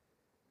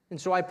 And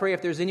so I pray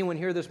if there's anyone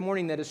here this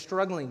morning that is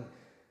struggling,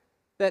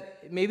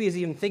 that maybe is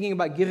even thinking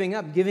about giving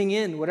up, giving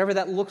in, whatever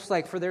that looks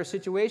like for their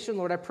situation,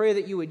 Lord, I pray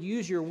that you would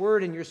use your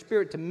word and your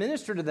Spirit to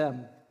minister to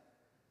them,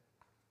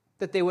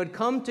 that they would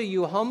come to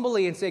you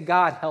humbly and say,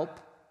 God, help.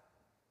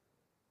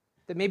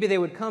 That maybe they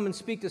would come and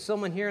speak to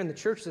someone here in the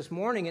church this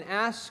morning and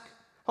ask,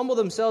 humble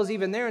themselves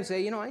even there and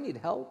say, I need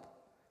help.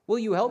 Will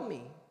you help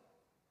me?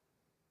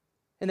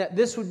 And that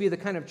this would be the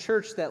kind of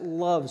church that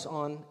loves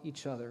on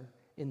each other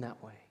in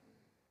that way.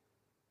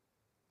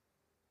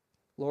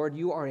 Lord,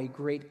 you are a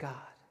great God.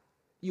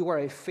 You are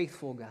a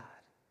faithful God.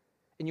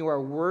 And you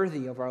are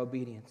worthy of our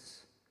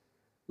obedience.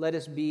 Let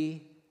us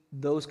be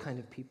those kind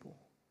of people.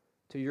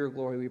 To your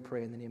glory we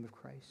pray in the name of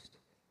Christ.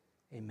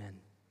 Amen.